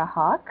Nazira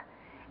Haq.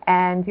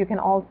 And you can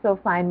also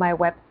find my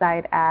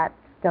website at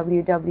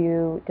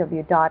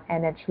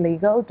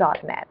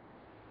www.nhlegal.net.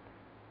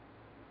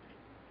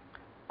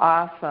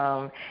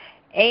 Awesome.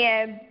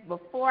 And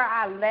before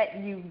I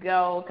let you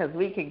go, because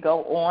we could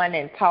go on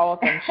and talk,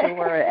 I'm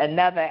sure,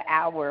 another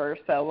hour or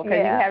so, because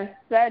you have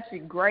such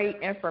great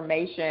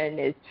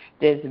information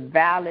that's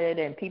valid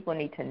and people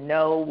need to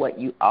know what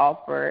you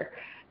offer.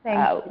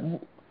 Thank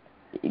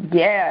you.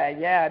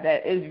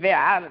 That is very.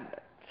 I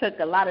took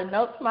a lot of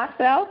notes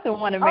myself and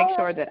want to make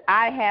sure that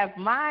I have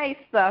my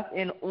stuff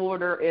in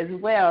order as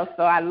well.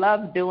 So I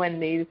love doing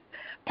these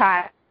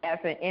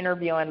podcasts and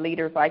interviewing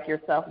leaders like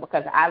yourself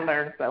because I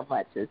learn so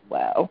much as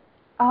well.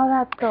 Oh,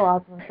 that's so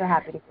awesome. I'm so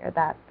happy to hear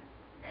that.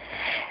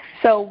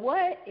 So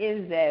what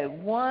is that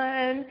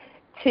one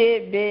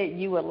tidbit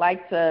you would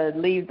like to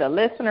leave the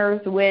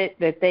listeners with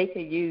that they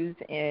could use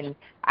in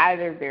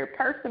either their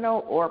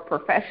personal or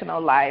professional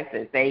life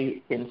that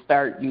they can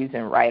start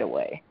using right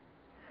away?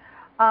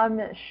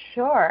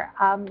 Sure.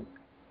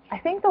 I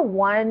think the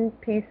one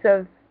piece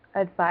of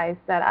advice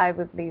that I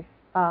would leave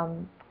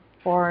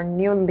for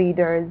new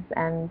leaders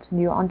and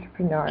new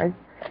entrepreneurs,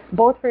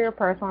 both for your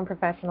personal and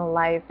professional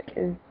life,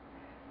 is,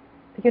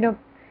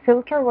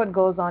 filter what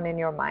goes on in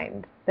your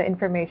mind, the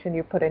information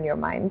you put in your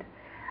mind.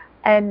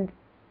 And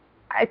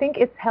I think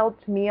it's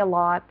helped me a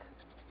lot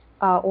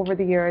over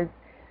the years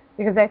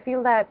because I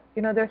feel that,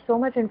 there's so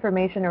much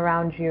information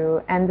around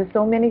you and there's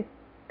so many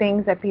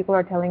things that people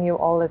are telling you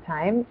all the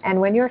time.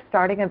 And when you're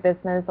starting a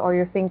business or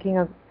you're thinking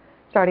of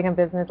starting a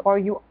business or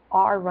you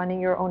are running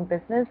your own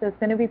business, there's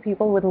going to be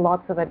people with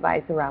lots of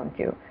advice around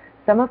you.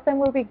 Some of them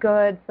will be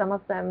good, some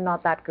of them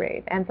not that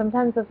great. And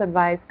sometimes this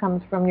advice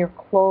comes from your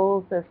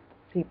closest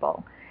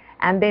people.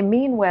 And they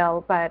mean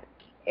well, but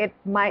it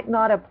might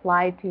not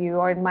apply to you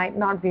or it might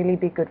not really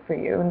be good for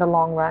you in the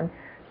long run.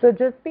 So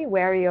just be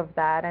wary of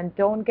that and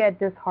don't get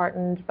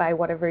disheartened by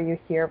whatever you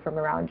hear from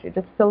around you.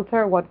 Just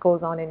filter what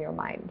goes on in your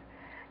mind.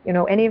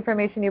 Any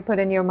information you put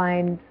in your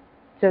mind,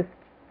 just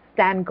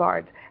stand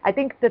guard. I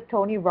think that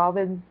Tony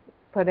Robbins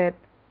put it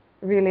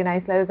really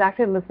nicely. I was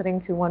actually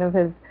listening to one of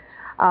his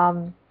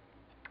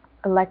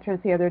lectures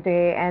the other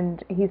day,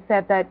 and he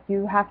said that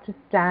you have to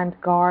stand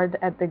guard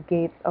at the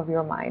gates of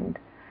your mind.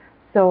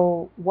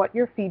 So what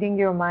you're feeding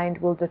your mind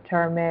will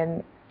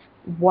determine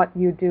what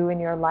you do in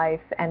your life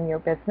and your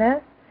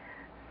business.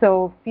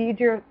 So feed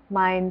your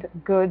mind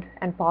good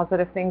and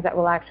positive things that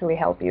will actually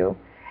help you.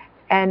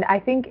 And I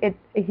think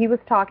he was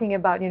talking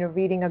about,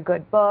 reading a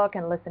good book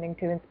and listening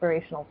to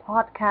inspirational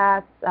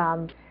podcasts,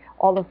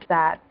 all of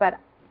that. But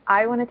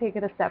I want to take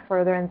it a step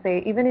further and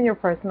say, even in your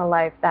personal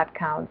life, that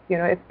counts.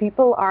 If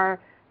people are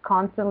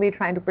constantly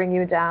trying to bring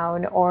you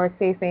down or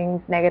say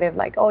things negative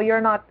like, oh,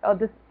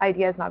 this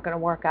idea is not going to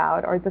work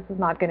out, or this is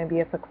not going to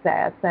be a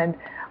success, and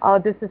oh,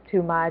 this is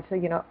too much,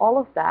 all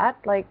of that,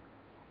 like,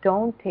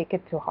 don't take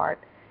it to heart.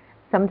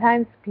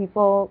 Sometimes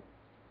people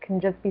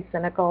can just be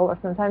cynical, or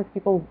sometimes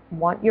people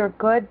want your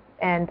good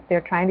and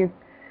they're trying to,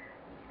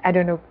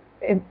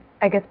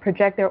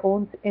 project their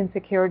own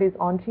insecurities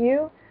onto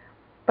you,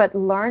 but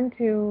learn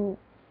to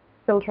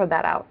filter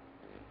that out.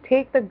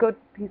 Take the good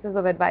pieces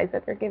of advice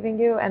that they're giving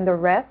you, and the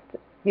rest,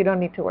 you don't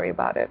need to worry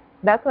about it.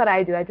 That's what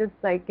I do. I just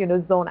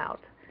zone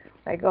out.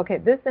 Like, okay,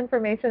 this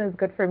information is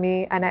good for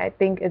me, and I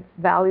think it's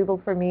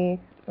valuable for me.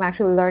 I'm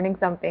actually learning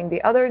something.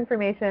 The other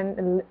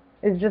information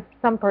is just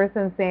some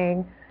person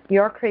saying,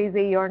 you're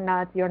crazy, you're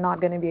nuts, you're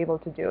not going to be able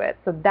to do it.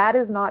 So that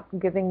is not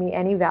giving me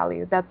any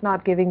value. That's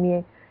not giving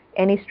me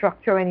any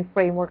structure, any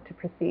framework to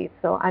proceed.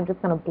 So I'm just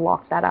going to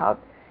block that out.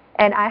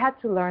 And I had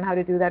to learn how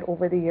to do that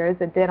over the years.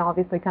 It didn't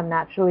obviously come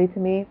naturally to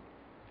me.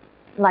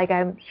 Like,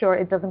 I'm sure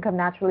it doesn't come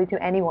naturally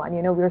to anyone.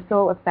 We're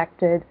so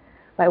affected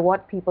by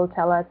what people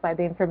tell us, by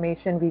the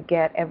information we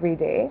get every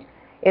day.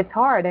 It's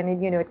hard,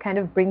 and it kind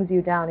of brings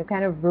you down. It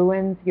kind of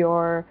ruins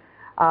your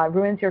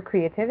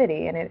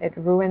creativity, and it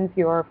ruins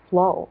your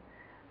flow.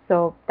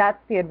 So that's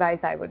the advice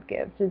I would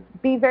give. Just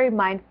be very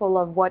mindful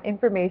of what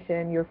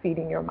information you're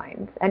feeding your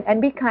mind,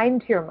 and be kind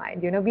to your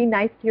mind. Be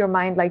nice to your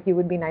mind like you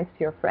would be nice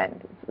to your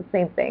friend. It's the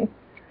same thing.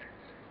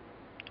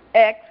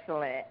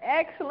 Excellent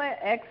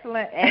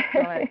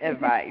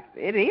advice.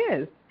 It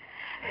is.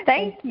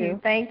 Thank you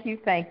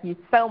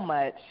so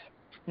much,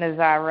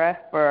 Nazira,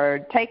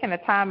 for taking the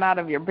time out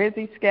of your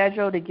busy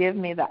schedule to give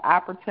me the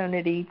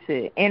opportunity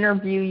to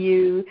interview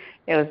you.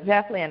 It was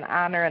definitely an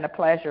honor and a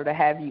pleasure to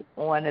have you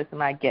on as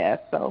my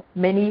guest. So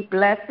many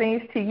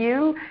blessings to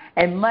you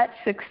and much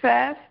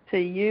success to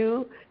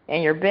you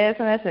and your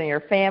business and your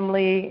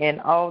family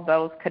and all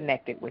those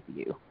connected with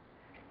you.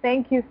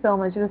 Thank you so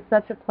much. It was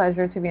such a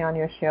pleasure to be on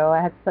your show.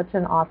 I had such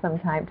an awesome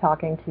time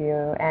talking to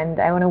you,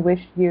 and I want to wish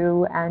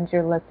you and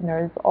your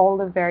listeners all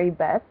the very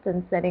best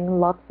and sending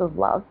lots of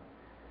love.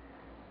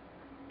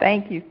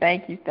 Thank you. I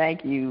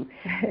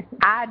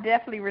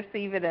definitely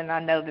receive it, and I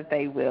know that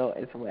they will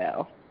as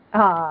well.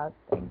 Thanks.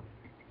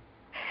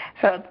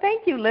 So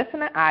thank you,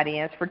 listener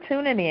audience, for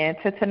tuning in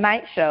to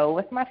tonight's show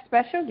with my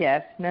special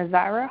guest,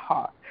 Nazira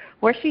Hawk,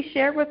 where she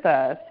shared with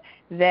us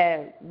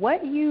that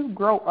what you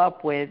grow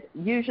up with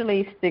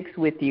usually sticks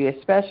with you,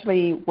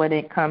 especially when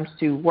it comes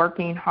to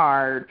working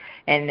hard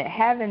and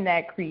having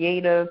that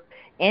creative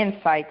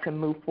insight to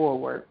move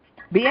forward.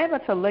 Be able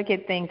to look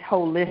at things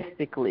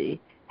holistically,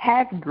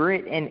 have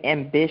grit and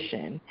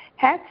ambition,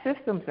 have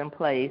systems in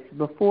place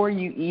before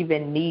you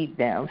even need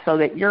them so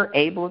that you're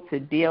able to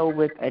deal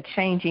with a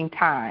changing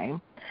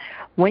time.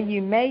 When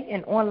you make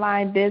an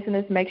online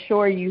business, make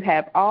sure you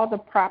have all the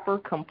proper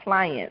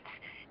compliance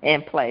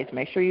in place.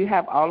 Make sure you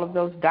have all of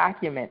those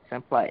documents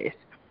in place.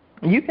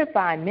 You can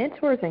find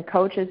mentors and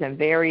coaches in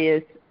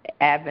various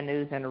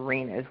avenues and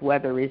arenas,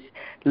 whether it's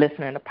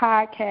listening to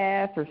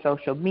podcasts or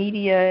social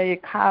media, your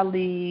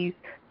colleagues,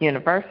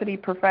 university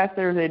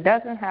professors. It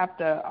doesn't have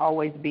to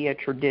always be a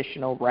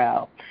traditional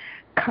route.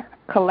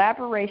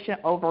 Collaboration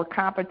over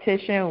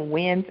competition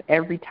wins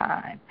every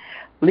time.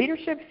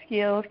 Leadership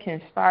skills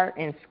can start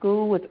in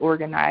school with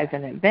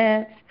organizing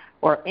events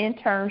or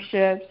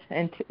internships,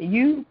 and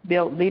you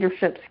build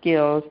leadership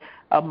skills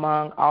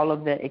among all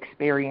of the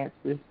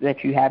experiences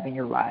that you have in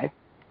your life.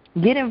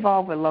 Get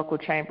involved with local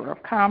chamber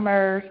of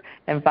commerce,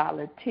 and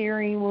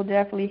volunteering will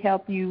definitely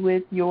help you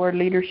with your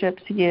leadership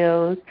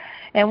skills.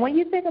 And when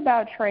you think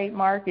about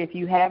trademark, if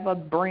you have a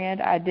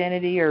brand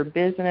identity or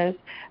business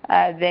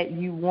that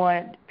you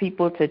want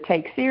people to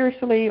take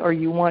seriously, or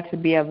you want to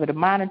be able to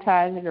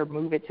monetize it or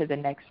move it to the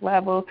next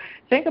level,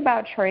 think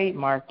about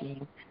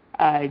trademarking.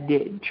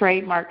 The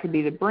trademark could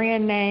be the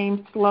brand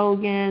name,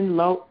 slogan,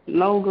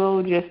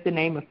 logo, just to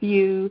name a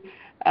few.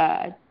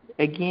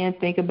 Again,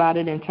 think about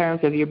it in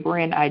terms of your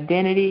brand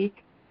identity.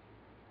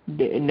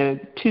 The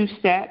 2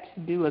 steps,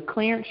 do a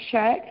clearance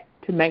check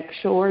to make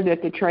sure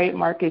that the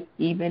trademark is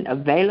even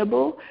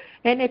available.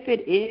 And if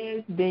it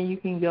is, then you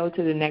can go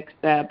to the next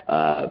step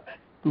of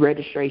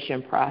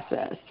registration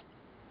process.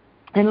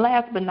 And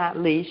last but not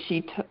least,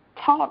 she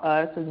taught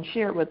us and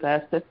shared with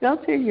us to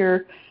filter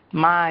your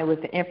mind with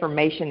the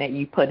information that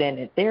you put in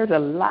it. There's a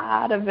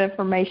lot of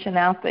information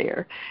out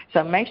there.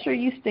 So make sure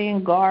you stay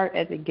in guard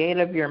at the gate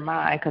of your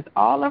mind, because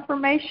all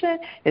information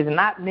is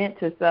not meant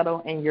to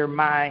settle in your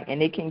mind,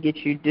 and it can get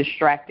you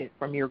distracted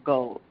from your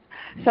goals.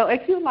 So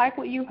if you like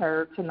what you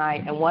heard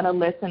tonight and want to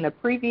listen to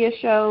previous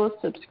shows,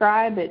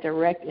 subscribe at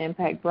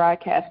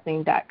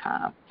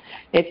directimpactbroadcasting.com.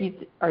 If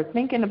you are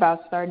thinking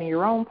about starting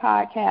your own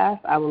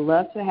podcast, I would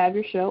love to have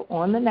your show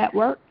on the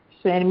network.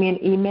 Send me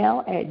an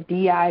email at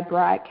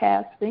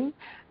dibroadcasting,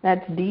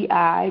 that's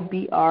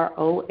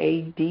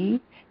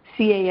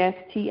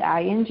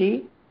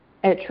DIBROADCASTING,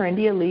 at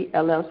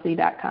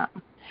TrendyEliteLLC.com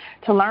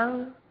to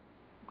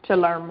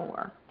learn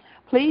more.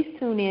 Please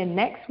tune in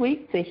next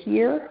week to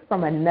hear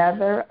from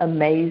another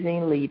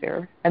amazing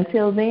leader.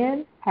 Until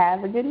then,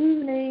 have a good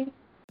evening.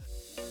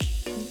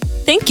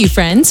 Thank you,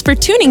 friends, for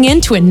tuning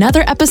in to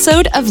another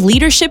episode of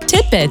Leadership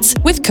Tidbits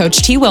with Coach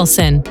T.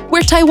 Wilson,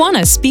 where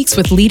Taiwana speaks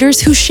with leaders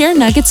who share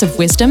nuggets of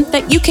wisdom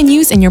that you can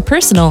use in your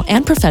personal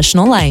and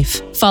professional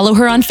life. Follow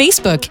her on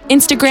Facebook,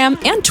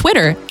 Instagram, and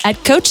Twitter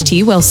at Coach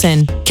T.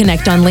 Wilson.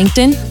 Connect on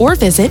LinkedIn or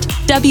visit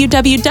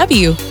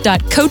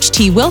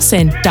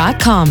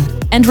www.coachtwilson.com.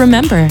 And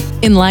remember,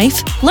 in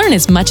life, learn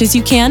as much as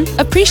you can,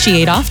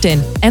 appreciate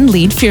often, and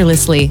lead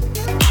fearlessly.